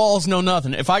 no walls, no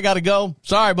nothing. If I got to go,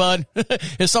 sorry, bud.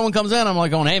 If someone comes in, I'm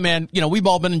like going, hey, man, we've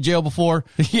all been in jail before.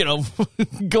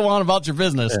 Go on about your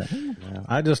business. Yeah.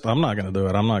 I'm not going to do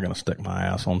it. I'm not going to stick my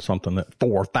ass on something that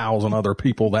 4,000 other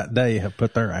people that day have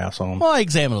put their ass on. Well, I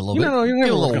examine it a little bit. You're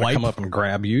never going to come up and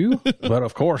grab you. But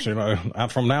of course,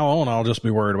 from now on, I'll just be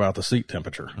worried about the seat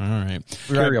temperature. All right.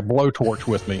 Carry a blowtorch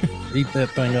with me. Eat that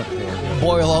thing up.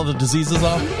 Boil all the diseases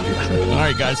off. All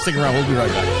right, guys, stick around. We'll be right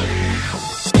back.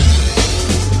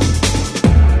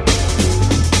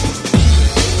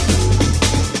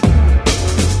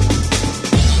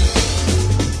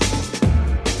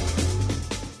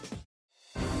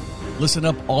 Listen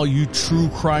up, all you true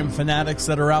crime fanatics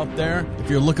that are out there. If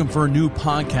you're looking for a new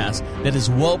podcast that is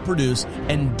well produced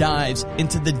and dives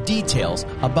into the details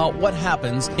about what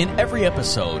happens in every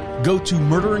episode, go to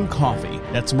Murder and Coffee.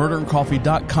 That's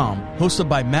murderandcoffee.com, hosted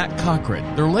by Matt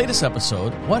Cochran. Their latest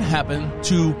episode, What Happened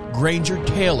to Granger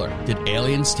Taylor? Did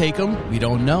aliens take him? We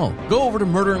don't know. Go over to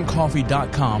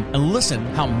murderandcoffee.com and listen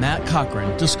how Matt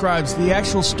Cochran describes the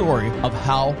actual story of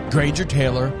how Granger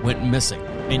Taylor went missing.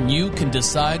 And you can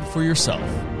decide for yourself.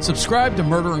 Subscribe to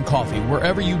Murder and Coffee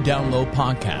wherever you download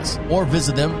podcasts, or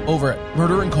visit them over at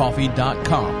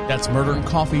murderandcoffee.com. That's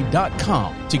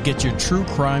murderandcoffee.com to get your true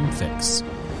crime fix.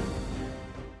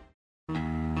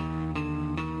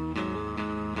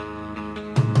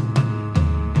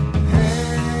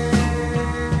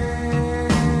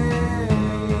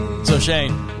 So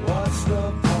Shane,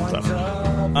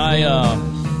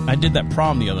 I did that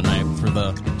prom the other night for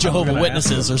the Jehovah's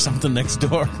Witnesses or something next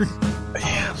door.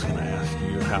 Yeah, I was going to ask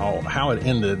you how it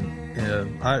ended.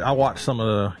 I watched some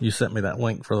of you sent me that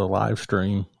link for the live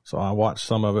stream, so I watched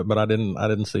some of it, but I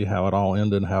didn't see how it all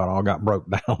ended and how it all got broke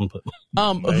down.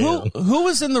 But who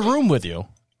was in the room with you?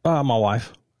 My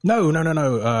wife. No.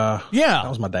 Yeah, that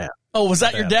was my dad. Oh, was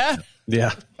that your dad?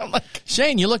 Yeah. I'm like,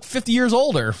 Shane, you look 50 years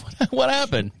older. What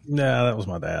happened? Yeah, that was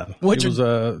my dad.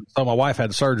 So my wife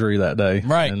had surgery that day.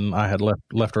 Right. And I had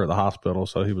left her at the hospital,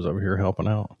 so he was over here helping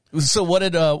out. So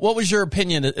what was your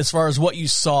opinion as far as what you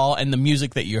saw and the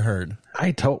music that you heard?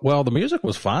 The music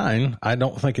was fine. I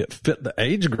don't think it fit the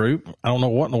age group. I don't know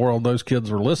what in the world those kids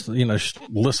were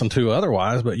listen to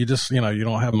otherwise, but you just, you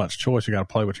don't have much choice. You got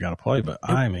to play what you got to play. But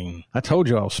I told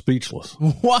you I was speechless.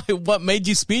 Why? What made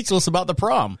you speechless about the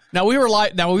prom? Now we were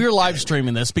live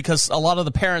streaming this because a lot of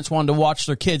the parents wanted to watch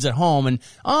their kids at home and,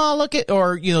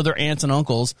 their aunts and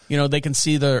uncles, they can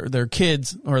see their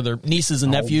kids or their nieces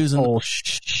and nephews.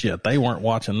 Shit, they weren't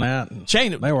watching that.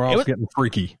 Shane, they were all getting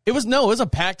freaky. It was a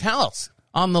packed house.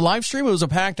 On the live stream, it was a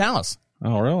packed house.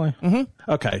 Oh, really?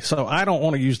 Mm-hmm. Okay, so I don't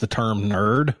want to use the term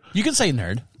nerd. You can say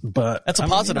nerd. But that's a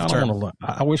positive term.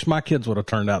 I wish my kids would have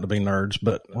turned out to be nerds,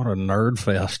 but what a nerd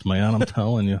fest, man. I'm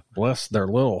telling you. Bless their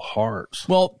little hearts.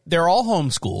 Well, they're all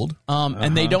homeschooled,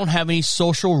 and they don't have any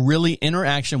social really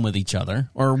interaction with each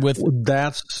other or with.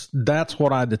 That's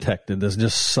what I detected is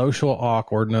just social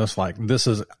awkwardness. Like this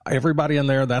is everybody in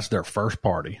there. That's their first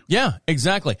party. Yeah,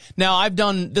 exactly. Now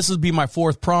this would be my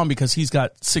fourth prom because he's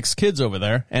got 6 kids over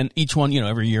there, and each one,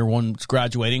 every year one's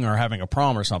graduating or having a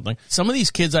prom or something. Some of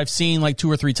these kids I've seen like 2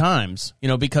 or 3 times,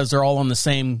 because they're all on the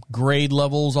same grade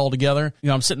levels all together.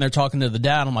 I'm sitting there talking to the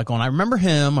dad. I'm like, I remember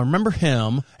him.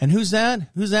 And who's that?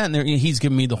 And he's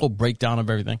giving me the whole breakdown of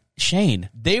everything. Shane,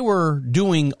 they were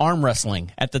doing arm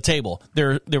wrestling at the table.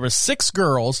 There were 6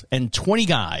 girls and 20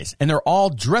 guys, and they're all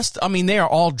dressed. They are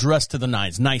all dressed to the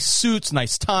nines. Nice suits,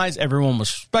 nice ties. Everyone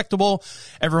was respectable.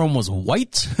 Everyone was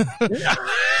white.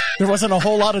 There wasn't a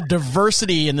whole lot of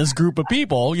diversity in this group of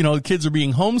people. Kids are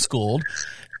being homeschooled.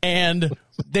 And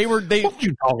what are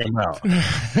you talking about?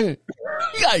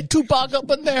 Yeah, Tupac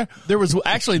up in there. There was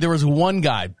one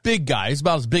guy, big guy. He's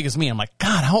about as big as me. I'm like,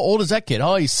 God, how old is that kid?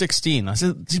 Oh, he's 16. I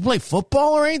said, does he play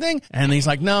football or anything? And he's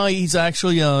like, no, he's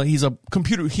actually, he's a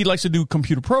computer. He likes to do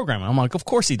computer programming. I'm like, of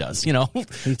course he does.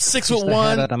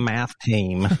 6'1" at a math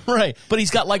team. Right. But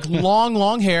he's got like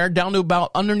long hair down to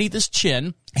about underneath his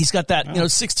chin. He's got that,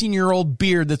 16-year-old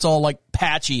beard that's all like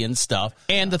patchy and stuff.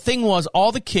 And the thing was,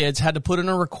 all the kids had to put in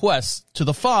a request to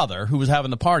the father who was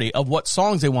having the party of what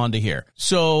songs they wanted to hear.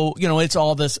 So, it's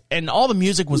all this, and all the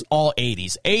music was all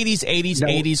 80s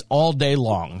all day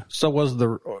long. So was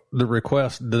the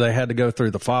request, did they had to go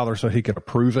through the father so he could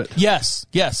approve it? Yes.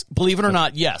 Believe it or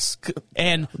not, yes.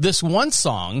 And this one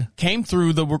song came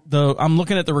through the I'm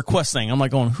looking at the request thing. I'm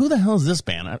like going, who the hell is this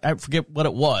band? I forget what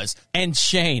it was. And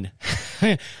Shane,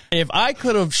 if I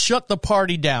could have shut the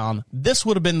party down, this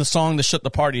would have been the song to shut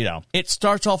the party down. It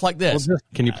starts off like this.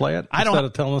 Can you play it instead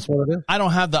of telling us what it is? I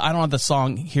don't have the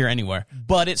song here anywhere,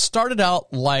 but it started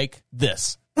out like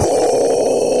this.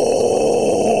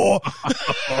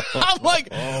 I'm like,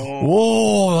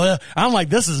 whoa. I'm like,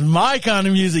 this is my kind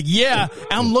of music. Yeah.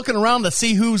 I'm looking around to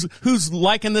see who's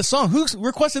liking this song, who's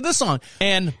requested this song.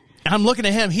 And I'm looking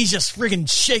at him. He's just freaking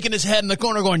shaking his head in the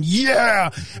corner going,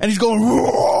 yeah. And he's going,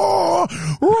 roar,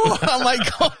 roar. I'm like,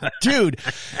 oh, dude,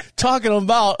 talking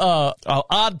about an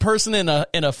odd person in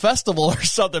a festival or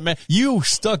something, man. You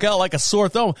stuck out like a sore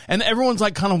thumb. And everyone's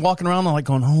like kind of walking around and like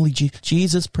going, holy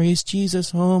Jesus, praise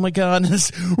Jesus. Oh my God. And I'm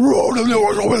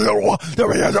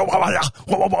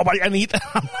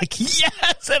like,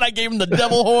 yes. And I gave him the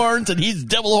devil horns and he's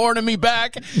devil horning me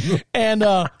back. And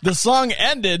the song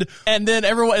ended and then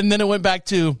it went back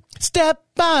to step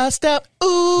by step,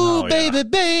 ooh, baby,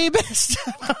 baby,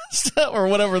 step by step, or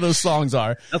whatever those songs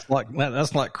are. That's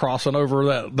like crossing over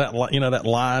that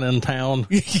line in town.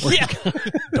 Yeah,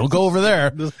 don't go over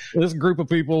there. This group of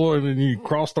people, and you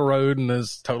cross the road, and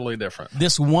it's totally different.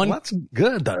 This one, that's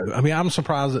good though. I mean, I'm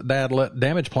surprised that Dad let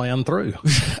Damage Plan through.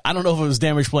 I don't know if it was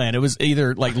Damage Plan. It was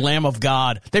either like Lamb of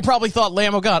God. They probably thought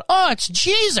Lamb of God. Oh, it's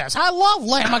Jesus. I love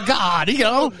Lamb of God. You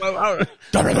know.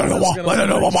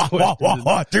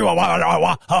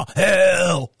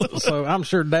 Hell. So I'm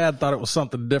sure Dad thought it was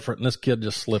something different, and this kid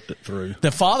just slipped it through.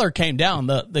 The father came down,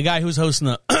 the guy who's hosting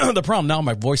the prom. Now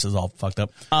my voice is all fucked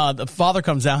up. The father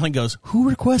comes down and goes, who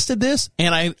requested this?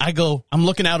 And I go, I'm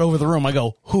looking out over the room. I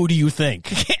go, who do you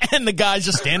think? And the guy's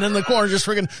just standing in the corner, just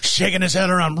freaking shaking his head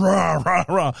around. Rah, rah,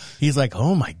 rah. He's like,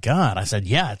 oh my God. I said,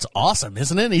 yeah, it's awesome,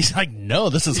 isn't it? And he's like, no,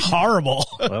 this is horrible.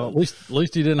 Well, at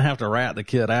least he didn't have to rat the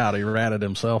kid out. He ratted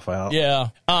himself out. Yeah.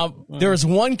 There was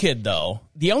one kid though.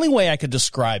 The only way I could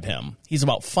describe him, he's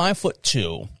about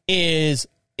 5'2", is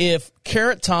if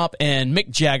Carrot Top and Mick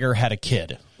Jagger had a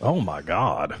kid. Oh my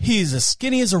God. He's as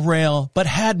skinny as a rail, but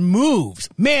had moves.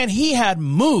 Man, he had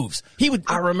moves. I think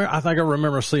I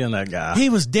remember seeing that guy. He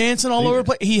was dancing all over the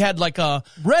place. He had like a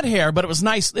red hair, but it was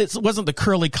nice. It wasn't the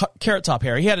curly Carrot Top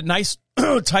hair. He had a nice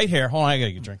tight hair. Hold on, I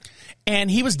gotta get a drink.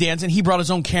 And he was dancing. He brought his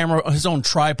own camera, his own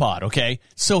tripod, okay?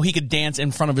 So he could dance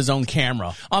in front of his own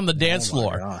camera on the dance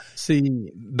floor. God.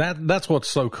 See, that's what's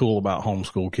so cool about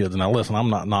homeschool kids. Now, listen,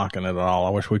 I'm not knocking it at all. I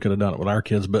wish we could have done it with our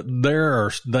kids, but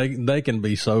they can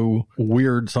be so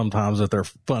weird sometimes that they're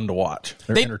fun to watch.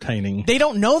 They're entertaining. They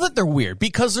don't know that they're weird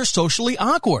because they're socially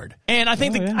awkward. And I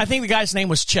think the guy's name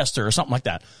was Chester or something like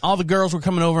that. All the girls were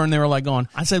coming over and they were like going,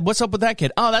 I said, what's up with that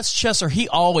kid? Oh, that's Chester. He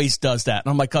always does that.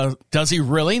 And I'm like, does he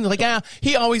really? And they're like, yeah,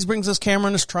 he always brings his camera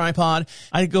and his tripod.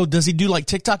 I go, does he do like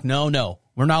TikTok? No.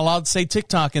 We're not allowed to say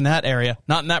TikTok in that area.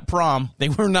 Not in that prom. They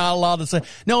were not allowed to say.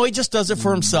 No, he just does it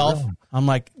for himself. I'm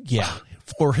like, yeah,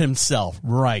 for himself.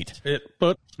 Right. It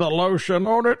puts the lotion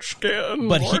on its skin,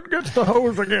 but it gets the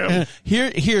hose again.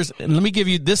 Here's, and let me give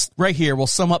you this right here. We'll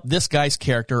sum up this guy's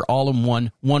character all in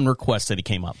one request that he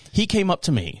came up. He came up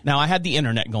to me. Now, I had the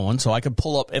internet going, so I could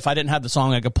pull up, if I didn't have the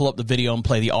song, I could pull up the video and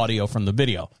play the audio from the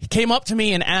video. He came up to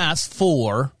me and asked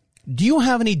for, do you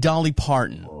have any Dolly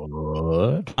Parton?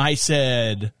 What? I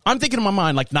said, I'm thinking in my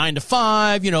mind like 9 to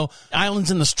 5, Islands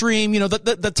in the Stream,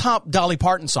 the top Dolly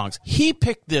Parton songs. He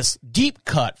picked this deep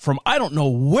cut from, I don't know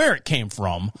where it came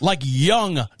from, like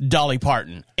young Dolly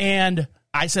Parton. And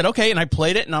I said, okay, and I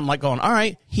played it, and I'm like going, all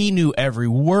right. He knew every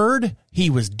word. He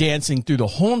was dancing through the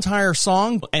whole entire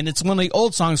song, and it's one of the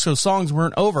old songs, so songs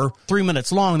weren't over 3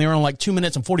 minutes long. They were only like 2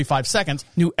 minutes and 45 seconds.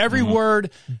 Knew every word,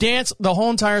 danced the whole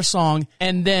entire song,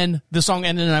 and then the song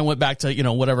ended, and I went back to,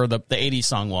 whatever the 80s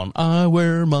song one. I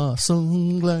wear my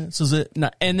sunglasses at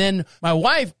night. And then my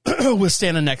wife was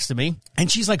standing next to me,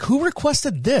 and she's like, who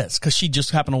requested this? Because she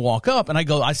just happened to walk up, and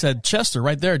I said, Chester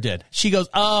right there did. She goes,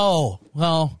 oh,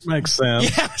 well. Makes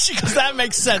sense. Yeah, she goes, that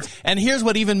makes sense. And here's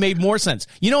what even made more sense.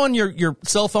 On your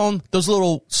cell phone, those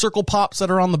little circle pops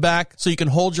that are on the back so you can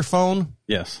hold your phone?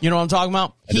 Yes. You know what I'm talking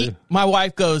about? My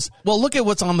wife goes, well, look at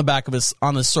what's on the back of his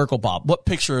circle pop. What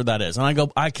picture that is? And I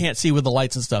go, I can't see with the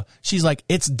lights and stuff. She's like,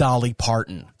 it's Dolly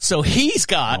Parton. So he's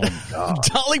got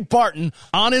Dolly Parton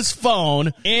on his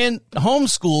phone in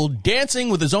homeschool dancing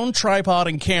with his own tripod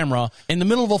and camera in the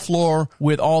middle of a floor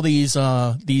with all these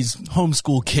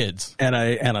homeschool kids. And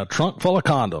a trunk full of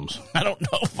condoms. I don't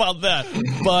know about that.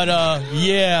 But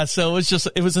yeah, so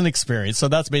it was an experience. So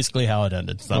that's basically how it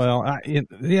ended. So. Well,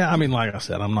 like I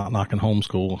said, I'm not knocking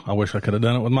homeschool. I wish I could have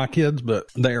done it with my kids, but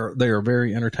they are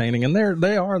very entertaining, and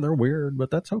they're weird, but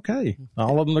that's okay.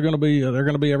 All of them they're going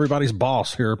to be everybody's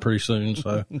boss here pretty soon.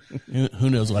 So who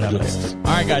knows what happens? All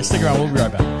right, guys, stick around. We'll be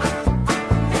right back.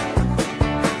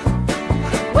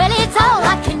 Well, it's all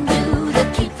I can do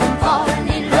to keep from falling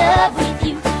in love with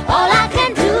you. All I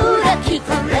can do to keep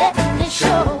from letting it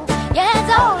show. Yeah, it's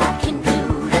all I can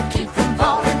do to keep from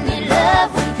falling in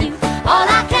love with you. All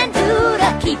I can do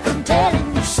to keep from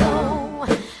telling you so.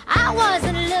 I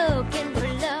wasn't looking for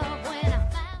love.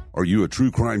 Are you a true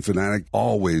crime fanatic,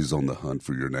 always on the hunt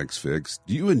for your next fix?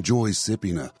 Do you enjoy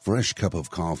sipping a fresh cup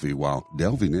of coffee while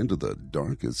delving into the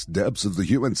darkest depths of the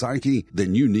human psyche?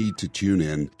 Then you need to tune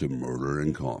in to Murder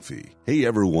and Coffee. Hey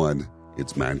everyone,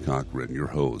 it's Matt Cochran, your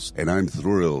host, and I'm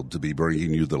thrilled to be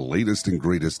bringing you the latest and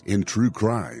greatest in true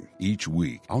crime. Each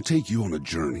week, I'll take you on a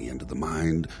journey into the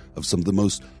mind of some of the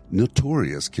most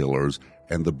notorious killers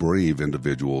and the brave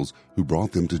individuals who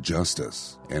brought them to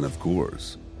justice. And of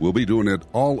course, we'll be doing it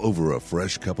all over a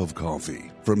fresh cup of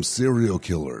coffee. From serial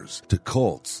killers to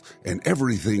cults and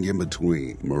everything in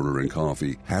between, Murder and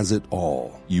Coffee has it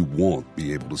all. You won't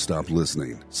be able to stop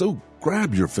listening. So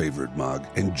grab your favorite mug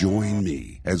and join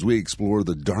me as we explore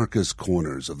the darkest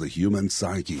corners of the human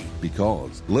psyche.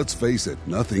 Because, let's face it,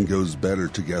 nothing goes better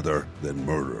together than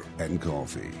Murder and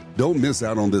Coffee. Don't miss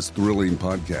out on this thrilling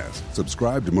podcast.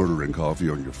 Subscribe to Murder and Coffee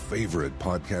on your favorite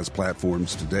podcast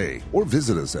platforms today, or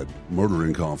visit us at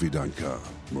murderandcoffee.com.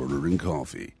 Murder and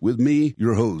Coffee, with me,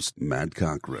 your host, Matt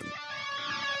Cochran.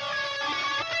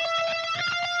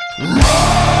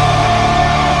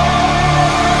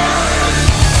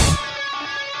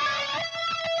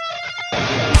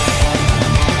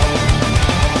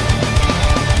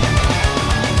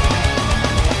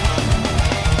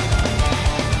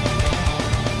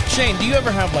 Shane, do you ever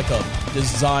have like a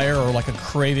desire or like a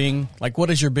craving? Like, what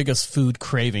is your biggest food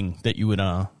craving that you would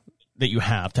that you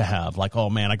have to have? Like, oh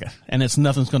man, and it's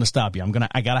nothing's going to stop you.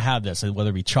 I gotta have this,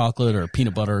 whether it be chocolate or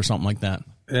peanut butter or something like that.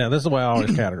 Yeah, this is the way I always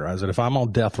categorize it. If I'm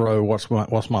on death row, what's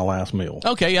my last meal?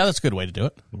 Okay, yeah, that's a good way to do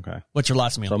it. Okay, what's your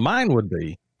last meal? So mine would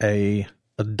be a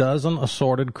dozen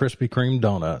assorted Krispy Kreme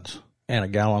donuts and a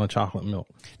gallon of chocolate milk.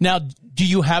 Now, do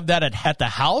you have that at the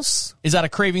house? Is that a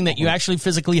craving that you actually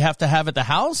physically have to have at the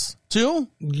house too?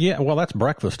 Yeah, well, that's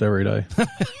breakfast every day.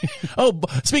 Oh,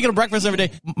 speaking of breakfast every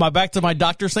day, back to my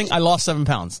doctor's thing, I lost 7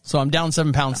 pounds. So I'm down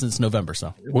 7 pounds since November.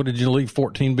 So what, did you leave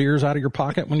 14 beers out of your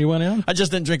pocket when you went in? I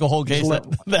just didn't drink a whole case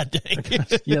that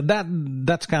day. Yeah,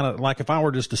 that's kind of like if I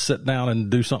were just to sit down and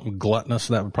do something gluttonous,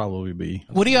 that would probably be.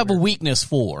 What do you have a weakness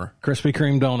for? Krispy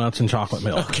Kreme donuts and chocolate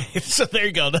milk. Okay, so there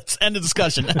you go. That's end of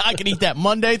discussion. I can eat that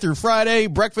Monday through Friday,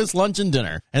 breakfast, lunch, and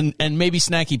dinner, and maybe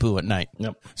snacky poo at night.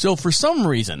 Yep. So for some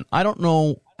reason, I don't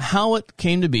know how it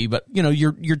came to be, but you know,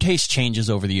 your taste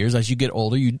changes over the years. As you get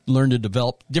older, you learn to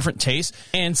develop different tastes,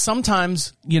 and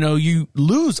sometimes, you know, you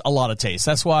lose a lot of taste.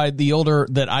 That's why the older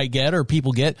that I get or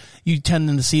people get, you tend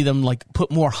to see them like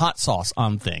put more hot sauce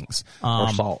on things.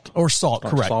 Or salt,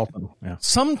 correct. Yeah.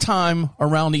 Sometime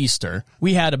around Easter,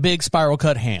 we had a big spiral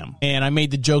cut ham, and I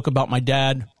made the joke about my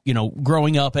dad, you know,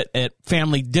 growing up at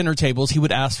family dinner tables, he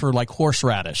would ask for like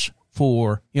horseradish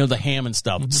for, you know, the ham and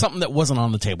stuff, something that wasn't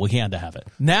on the table. He had to have it.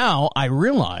 Now I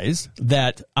realize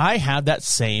that I have that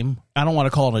same, I don't want to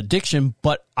call it an addiction,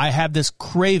 but I have this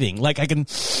craving. Like I can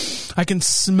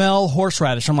smell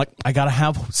horseradish. I'm like, I got to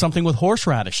have something with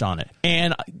horseradish on it.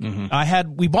 And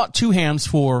we bought 2 hams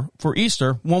for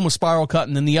Easter. One was spiral cut,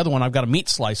 and then the other one, I've got a meat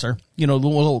slicer, you know, the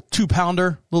little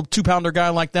 2-pounder guy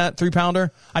like that,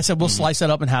 3-pounder. I said, we'll slice it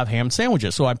up and have ham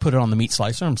sandwiches. So I put it on the meat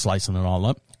slicer. I'm slicing it all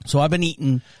up. So I've been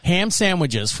eating ham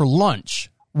sandwiches for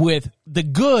lunch with the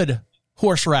good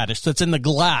horseradish that's in the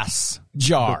glass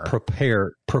jar. The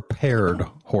prepared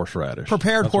horseradish.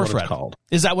 Prepared that's horseradish. What it's called.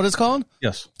 Is that what it's called?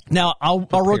 Yes. Now I'll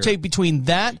rotate between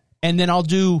that and then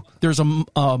there's a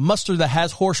mustard that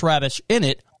has horseradish in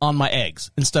it on my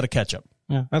eggs instead of ketchup.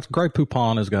 Yeah, that's Grey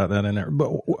Poupon has got that in there. But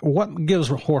what gives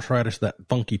horseradish that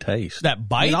funky taste? That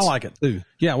bite? I mean, I like it too.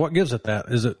 Yeah, what gives it that?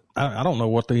 Is it? I don't know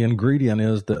what the ingredient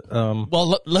is that.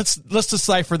 Well, let's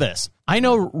decipher this. I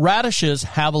know radishes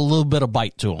have a little bit of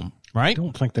bite to them, right? I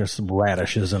don't think there's some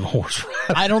radishes in horseradish.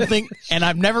 I don't think, and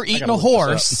I've never eaten a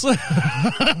horse. Look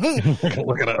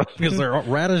it up. Is there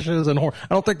radishes and horse?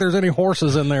 I don't think there's any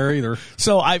horses in there either.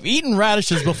 So I've eaten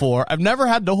radishes before. I've never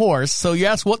had the horse. So you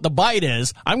ask what the bite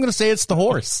is. I'm going to say it's the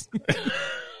horse.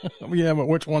 Yeah, but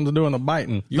which one's doing the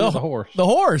biting? You're the horse. The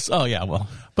horse. Oh yeah, well,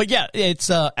 but yeah,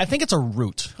 it's. I think it's a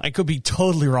root. I could be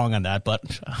totally wrong on that, but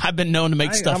I've been known to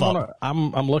make stuff up.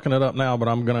 I'm looking it up now, but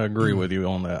I'm going to agree with you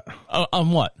on that.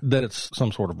 On what? That it's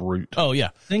some sort of root. Oh yeah.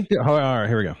 All right,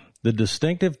 here we go. The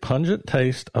distinctive pungent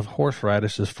taste of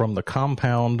horseradish is from the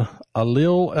compound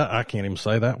allyl. I can't even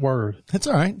say that word. It's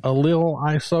all right. Allyl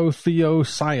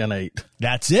isothiocyanate.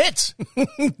 That's it.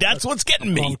 That's what's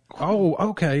getting me. Oh,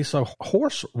 okay. So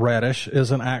horseradish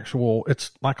is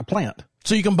it's like a plant.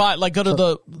 So you can buy, like, go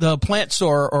to the plant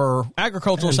store or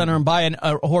agricultural center and buy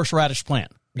a horseradish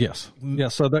plant. Yes. Yeah.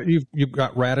 So that you've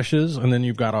got radishes and then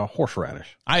you've got a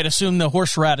horseradish. I'd assume the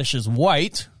horseradish is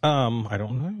white. I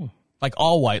don't know. like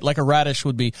all white, like a radish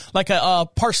would be, like a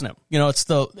parsnip. You know, it's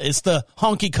the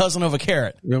honky cousin of a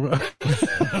carrot.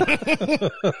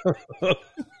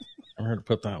 I heard it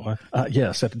put that way.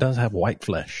 Yes, it does have white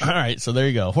flesh. All right, so there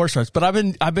you go, horseradish. But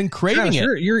I've been craving it.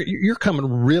 You're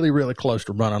coming really, really close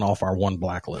to running off our one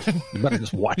blacklist. You better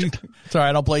just watch it. It's all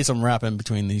right. I'll play some rap in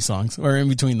between these songs or in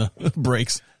between the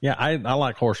breaks. Yeah, I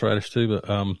like horseradish too, but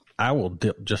I will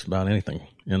dip just about anything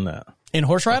in that. In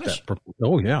horseradish?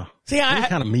 Oh yeah. See, any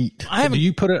kind of meat. Do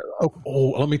you put it?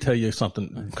 Oh, let me tell you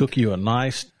something. Cook you a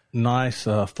nice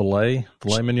filet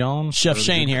mignon. Chef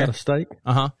Shayne here. Cut of steak.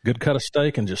 Good cut of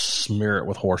steak, and just smear it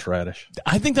with horseradish.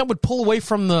 I think that would pull away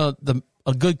from a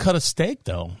good cut of steak,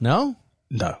 though. No.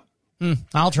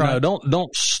 I'll try. No,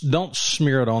 don't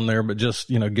smear it on there, but just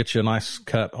get you a nice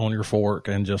cut on your fork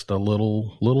and just a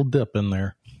little dip in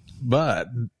there. But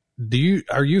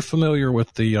are you familiar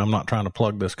with the? I'm not trying to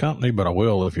plug this company, but I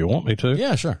will if you want me to.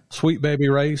 Yeah, sure. Sweet Baby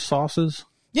Ray's sauces.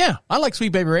 Yeah, I like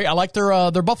Sweet Baby Ray. I like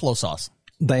their buffalo sauce.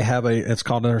 They have it's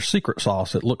called their secret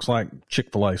sauce. It looks like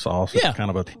Chick-fil-A sauce. It's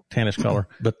kind of a tannish color,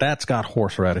 but that's got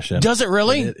horseradish in it. Does it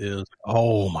really? It is.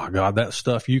 Oh my God. That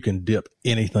stuff, you can dip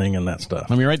anything in that stuff.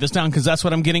 Let me write this down because that's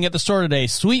what I'm getting at the store today.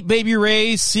 Sweet Baby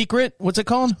Ray's secret. What's it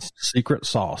called? Secret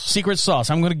sauce. Secret sauce.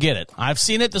 I'm going to get it. I've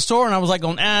seen it at the store and I was like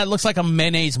going, it looks like a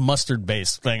mayonnaise mustard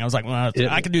based thing. I was like, well,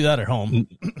 I could do that at home.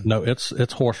 No,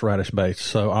 it's horseradish based.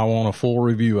 So I want a full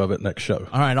review of it next show.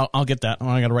 All right. I'll get that.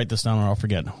 I got to write this down or I'll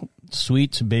forget.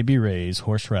 Sweet Baby Ray's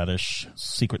horseradish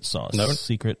secret sauce. No,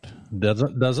 secret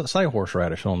doesn't say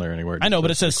horseradish on there anywhere. I know,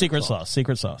 but it says secret sauce.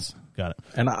 Secret sauce. Got it.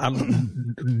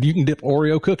 And you can dip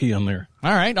Oreo cookie in there.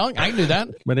 All right, I can do that.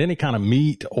 But any kind of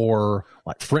meat or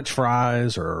like French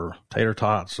fries or tater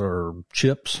tots or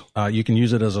chips, you can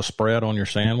use it as a spread on your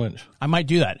sandwich. I might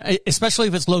do that, especially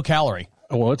if it's low calorie.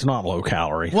 Well, it's not low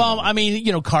calorie. Well, I mean,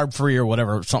 carb free or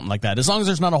whatever, something like that. As long as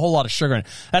there's not a whole lot of sugar in it.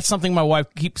 That's something my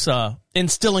wife keeps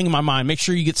instilling in my mind. Make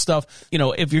sure you get stuff,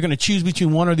 if you're going to choose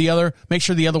between one or the other, make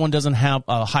sure the other one doesn't have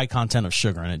a high content of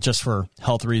sugar in it, just for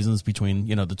health reasons between,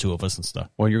 the two of us and stuff.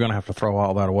 Well, you're going to have to throw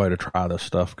all that away to try this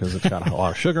stuff because it's got a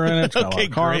lot of sugar in it. It's got a lot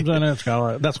of carbs in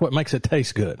it. That's what makes it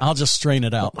taste good. I'll just strain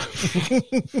it out.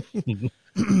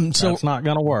 So it's not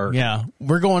going to work. Yeah,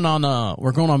 we're going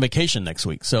on vacation next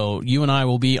week. So you and I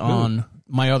will be on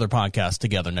my other podcast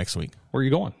together next week. Where are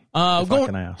you going?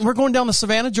 We're going down to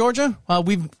Savannah, Georgia.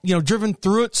 We've driven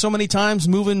through it so many times.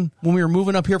 When we were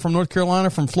moving up here from North Carolina,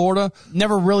 from Florida,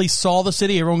 never really saw the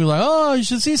city. Everyone was like, "Oh, you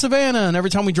should see Savannah." And every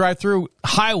time we drive through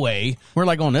highway, we're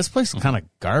like, "Oh, this place is kind of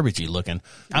garbagey looking."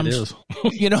 It is.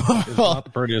 It's not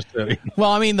the prettiest city.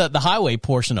 Well, I mean the highway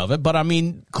portion of it, but I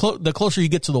mean the closer you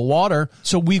get to the water.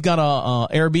 So we've got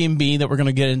a Airbnb that we're going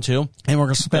to get into, and we're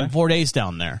going to spend 4 days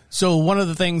down there. So one of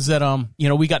the things that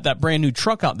we got that brand new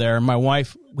truck out there, and my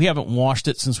wife, we haven't washed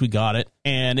it since we got it,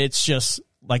 and it's just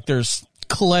like there's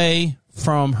clay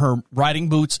from her riding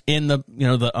boots in the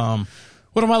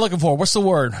what am I looking for? What's the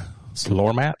word?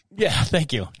 Floor mat? Yeah,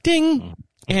 thank you. Ding.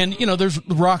 And, there's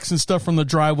rocks and stuff from the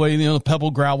driveway, the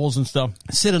pebble gravels and stuff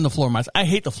sit in the floor mats. I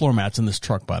hate the floor mats in this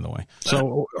truck, by the way.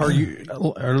 So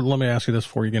let me ask you this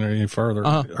before you get any further.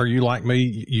 Are you like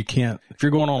me? You can't, if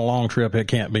you're going on a long trip, it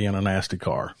can't be in a nasty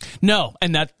car. No.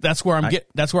 And that's where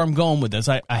that's where I'm going with this.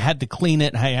 I had to clean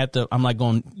it. I'm like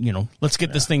going, let's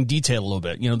get this thing detailed a little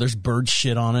bit. There's bird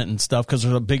shit on it and stuff because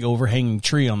there's a big overhanging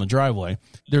tree on the driveway.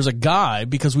 There's a guy,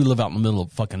 because we live out in the middle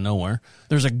of fucking nowhere.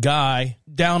 There's a guy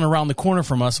down around the corner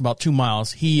from us about 2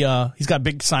 miles. He's got a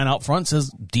big sign out front that says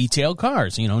detailed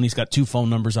cars, and he's got 2 phone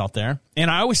numbers out there.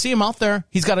 And I always see him out there.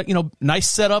 He's got a, nice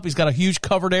setup. He's got a huge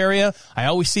covered area. I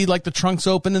always see like the trunks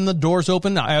open and the doors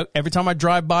open. Every time I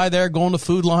drive by there, going to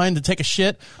Food Line to take a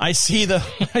shit, I see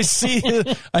him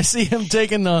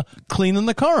cleaning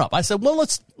the car up. I said, well,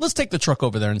 let's take the truck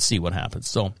over there and see what happens.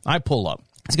 So I pull up.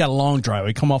 He's got a long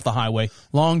driveway, come off the highway,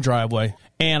 long driveway,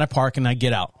 and I park and I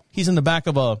get out. He's in the back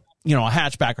of a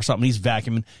hatchback or something. He's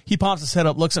vacuuming. He pops his head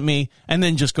up, looks at me, and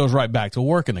then just goes right back to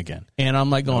working again. And I'm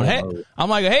like going,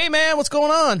 hey man, what's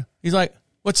going on? He's like,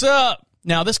 what's up?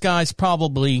 Now, this guy's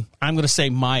probably, I'm going to say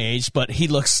my age, but he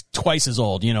looks twice as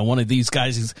old. One of these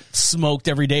guys who's smoked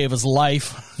every day of his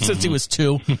life since he was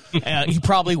 2. He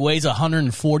probably weighs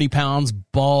 140 pounds,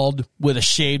 bald, with a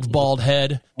shaved bald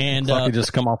head. And like he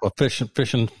just come off a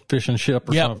fishing ship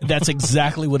or something. That's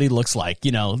exactly what he looks like.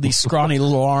 These scrawny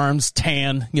little arms,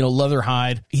 tan, leather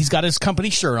hide. He's got his company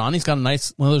shirt on. He's got a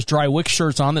nice one of those dry wick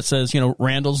shirts on that says,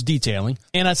 Randall's Detailing.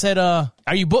 And I said, are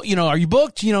you booked?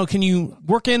 Can you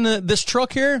work in this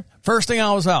truck here? First thing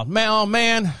I was out,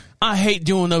 man, I hate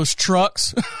doing those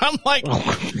trucks. I'm like,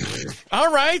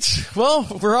 all right, well,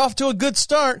 we're off to a good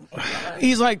start.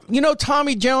 He's like,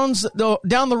 Tommy Jones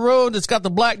down the road that's got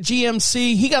the black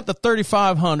GMC, he got the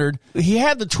 3500. He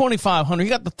had the 2500. He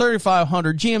got the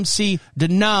 3500 GMC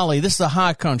Denali. This is a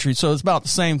high country, so it's about the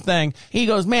same thing. He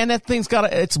goes, man, that thing's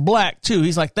it's black too.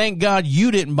 He's like, thank God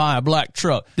you didn't buy a black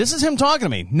truck. This is him talking to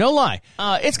me. No lie.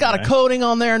 It's got a coating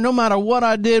on there. No matter what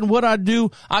I did, what I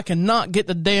do, I cannot get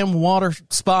the damn water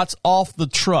spots off the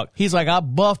truck. He's like, I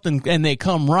buffed and they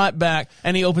come right back.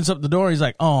 And he opens up the door. He's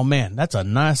like, oh man, that's a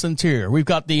nice interior. We've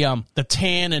got the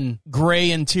tan and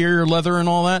gray interior leather and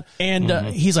all that. And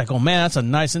he's like, oh man, that's a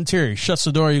nice interior. He shuts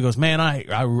the door. He goes, man, I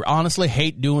honestly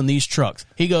hate doing these trucks.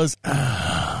 He goes,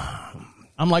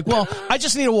 I'm like, well, I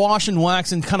just need to wash and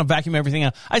wax and kind of vacuum everything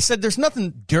out. I said, there's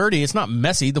nothing dirty. It's not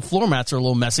messy. The floor mats are a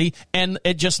little messy, and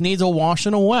it just needs a wash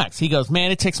and a wax. He goes, man,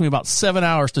 it takes me about 7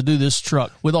 hours to do this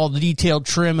truck with all the detailed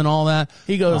trim and all that.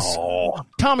 He goes,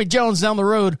 Tommy Jones down the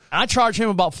road, I charge him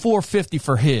about $450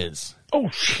 for his. Oh,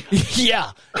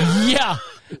 yeah.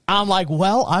 I'm like,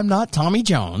 well, I'm not Tommy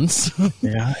Jones.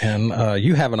 Yeah, and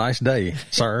you have a nice day,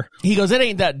 sir. He goes, it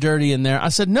ain't that dirty in there. I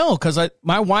said, no, because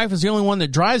my wife is the only one that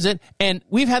drives it, and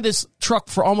we've had this truck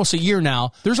for almost a year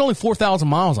now. There's only 4,000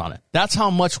 miles on it. That's how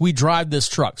much we drive this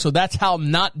truck. So that's how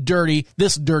not dirty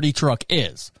this dirty truck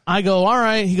is. I go, all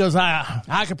right. He goes,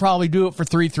 I could probably do it for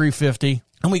 $350.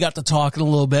 And we got to talking a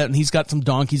little bit, and he's got some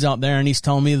donkeys out there, and he's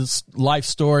telling me this life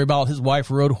story about his wife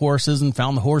rode horses and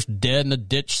found the horse dead in a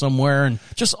ditch somewhere, and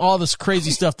just all this crazy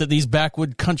stuff that these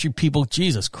backwood country people,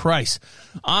 Jesus Christ.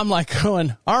 I'm like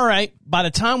going, all right. By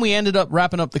the time we ended up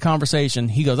wrapping up the conversation,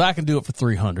 he goes, I can do it for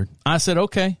 $300. I said,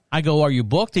 okay. I go, are you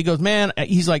booked? He goes, man,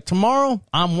 he's like, tomorrow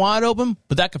I'm wide open,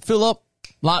 but that could fill up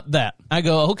like that. I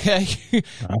go, okay.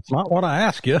 That's not what I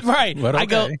asked you. Right. But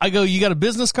okay. I go, you got a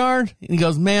business card? And he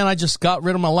goes, man, I just got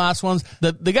rid of my last ones.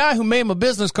 The guy who made my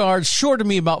business cards shorted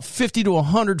me about 50 to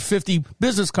 150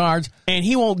 business cards, and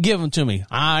he won't give them to me.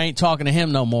 I ain't talking to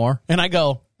him no more. And I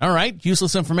go, all right,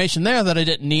 useless information there that I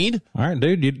didn't need. All right,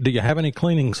 dude, do you have any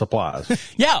cleaning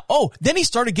supplies? Yeah. Oh, then he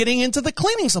started getting into the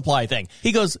cleaning supply thing.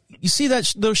 He goes, you see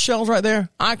those shelves right there?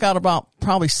 I got about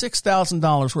probably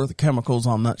 $6,000 worth of chemicals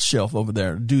on that shelf over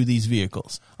there to do these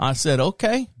vehicles. I said,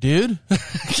 okay, dude.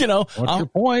 What's your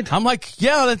point? I'm like,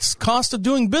 yeah, that's cost of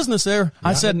doing business there.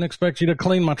 I didn't expect you to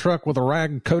clean my truck with a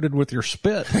rag coated with your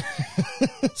spit.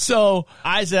 So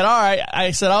I said, all right.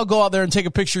 I said, I'll go out there and take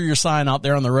a picture of your sign out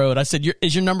there on the road. I said,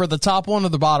 is your number the top one or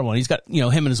the bottom one? He's got,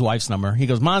 him and his wife's number. He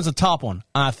goes, mine's the top one,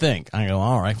 I think. I go,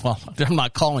 all right, well, I'm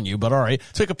not calling you, but all right.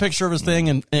 Took a picture of his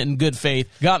thing in good faith,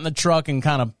 got in the truck and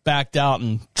kind of backed out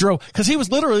and drove. Because he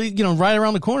was literally, right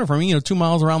around the corner from me, 2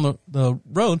 miles around the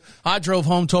road. I drove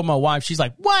home, told my wife. She's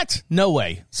like, what? No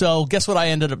way. So guess what I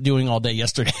ended up doing all day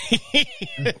yesterday?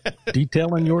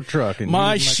 Detailing your truck. And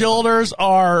my shoulders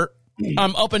are...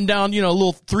 I'm up and down, a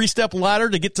little 3-step ladder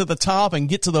to get to the top and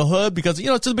get to the hood because,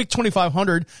 it's a big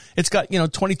 2500. It's got,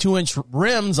 22-inch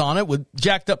rims on it with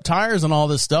jacked up tires and all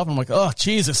this stuff. I'm like, oh,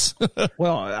 Jesus.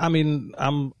 Well, I mean,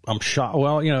 I'm shocked.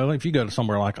 Well, if you go to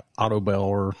somewhere like Auto Bell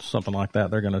or something like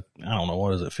that, they're going to, I don't know,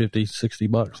 what is it,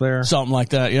 $50-$60 there? Something like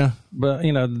that, yeah. But,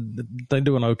 they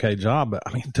do an okay job. But,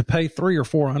 I mean, to pay $300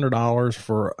 or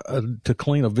 $400 to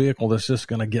clean a vehicle that's just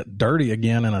going to get dirty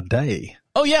again in a day.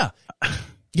 Oh, yeah.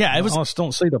 Yeah, it was. I just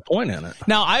don't see the point in it.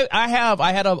 Now, I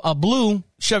had a blue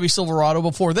Chevy Silverado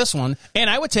before this one, and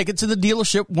I would take it to the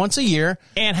dealership once a year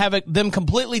and have them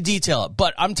completely detail it.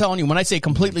 But I'm telling you, when I say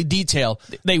completely detail,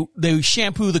 they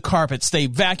shampoo the carpets, they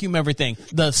vacuum everything.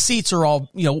 The seats are all,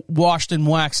 washed and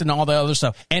waxed and all the other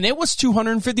stuff. And it was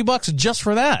 $250 just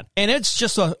for that. And it's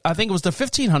just I think it was the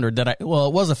 1500 it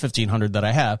was a 1500 that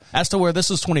I have. As to where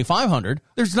this is 2500,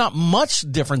 there's not much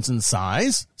difference in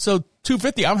size. So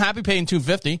 $250, I'm happy paying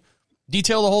 $250.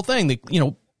 Detail the whole thing.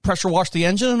 Pressure wash the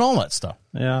engine and all that stuff.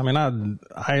 Yeah, I mean,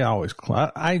 I always,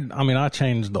 I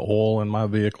change the oil in my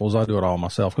vehicles. I do it all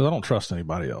myself because I don't trust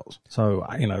anybody else. So,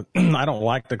 I don't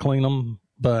like to clean them,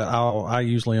 but I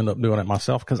usually end up doing it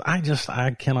myself because I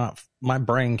cannot, my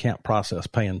brain can't process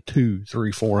paying $200,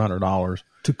 $300, $400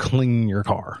 to clean your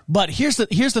car. But here's the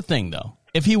thing though.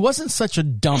 If he wasn't such a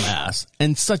dumbass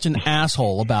and such an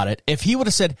asshole about it, if he would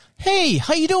have said, hey,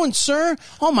 how you doing, sir?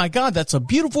 Oh, my God, that's a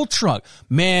beautiful truck.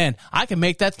 Man, I can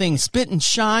make that thing spit and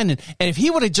shine. And if he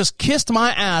would have just kissed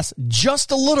my ass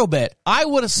just a little bit, I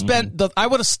would have I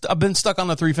would have been stuck on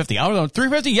the 350. I would have gone,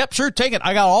 350? Yep, sure, take it.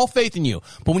 I got all faith in you.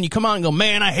 But when you come out and go,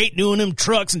 man, I hate doing them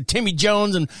trucks and Timmy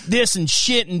Jones and this and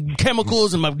shit and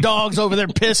chemicals and my dog's over there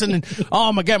pissing and,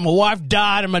 oh, my God, my wife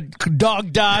died and my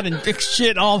dog died and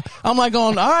shit. I'm like,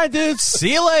 all right, dude,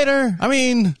 see you later. I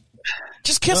mean,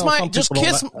 Just kiss Well, some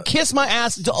people kiss my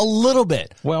ass a little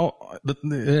bit. Well,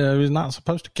 he's not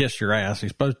supposed to kiss your ass.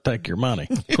 He's supposed to take your money.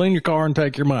 Clean your car and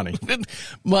take your money.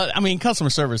 But, I mean, customer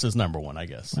service is number one, I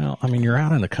guess. Well, I mean, you're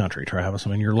out in the country, Travis.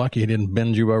 I mean, you're lucky he didn't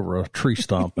bend you over a tree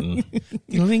stump and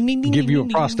give you a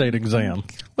prostate exam.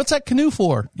 What's that canoe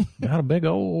for? Got a big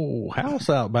old house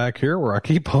out back here where I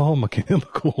keep all my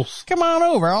chemicals. Come on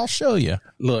over. I'll show you.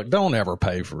 Look, don't ever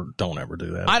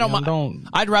do that. I don't.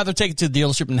 I'd rather take it to the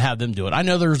dealership and have them do it. I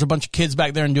know there's a bunch of kids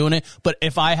back there and doing it, but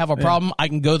if I have a problem, I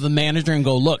can go to the manager and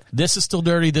go, look, this is still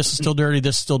dirty, this is still dirty,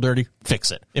 this is still dirty,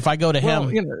 fix it. If I go to him.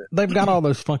 You know, they've got all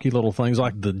those funky little things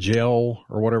like the gel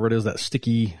or whatever it is, that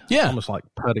sticky, almost like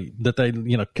putty, that they,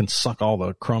 can suck all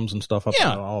the crumbs and stuff up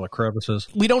out of all the crevices.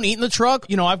 We don't eat in the truck.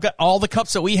 I've got all the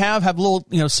cups that we have little,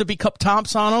 sippy cup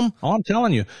tops on them. Oh, I'm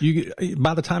telling you,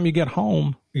 by the time you get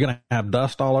home, you're going to have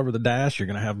dust all over the dash. You're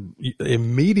going to have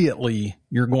immediately,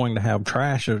 you're going to have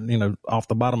trash, off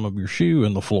the bottom of your shoe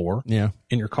in the floor, in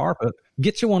your carpet.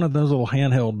 Get you one of those little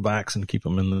handheld vacs and keep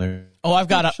them in there. Oh, I've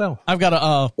got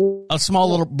a small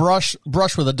little brush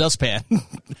with a dustpan.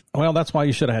 Well, that's why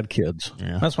you should have had kids.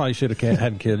 Yeah. That's why you should have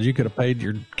had kids. You could have paid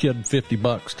your kid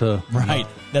 $50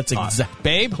 to That's exact,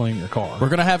 babe. Clean your car. We're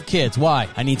gonna have kids. Why?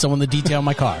 I need someone to detail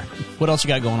my car. What else you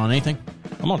got going on? Anything?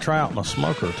 I'm going to try out my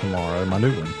smoker tomorrow, my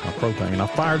new one, my propane. I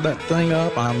fired that thing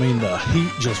up. I mean, the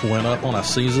heat just went up when I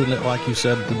seasoned it like you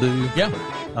said to do. Yeah.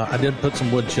 I did put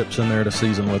some wood chips in there to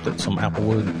season with it, some apple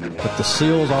wood. But the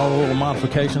seals, all the little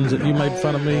modifications that you made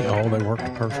fun of me, they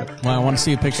worked perfect. Well, I want to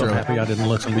see a picture of it. I'm happy I didn't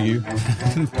listen to you.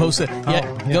 Post it.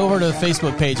 Go over to the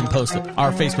Facebook page and post it.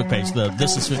 Our Facebook page, the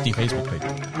This Is 50 Facebook page.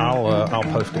 I'll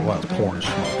post it while it's pouring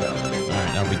smoke out. All right,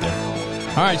 that'll be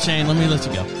good. All right, Shane, let me let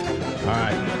you go. All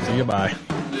right, see you, bye.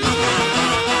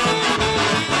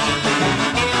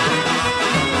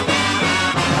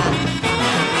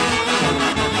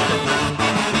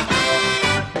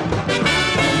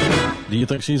 Do you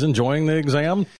think she's enjoying the exam?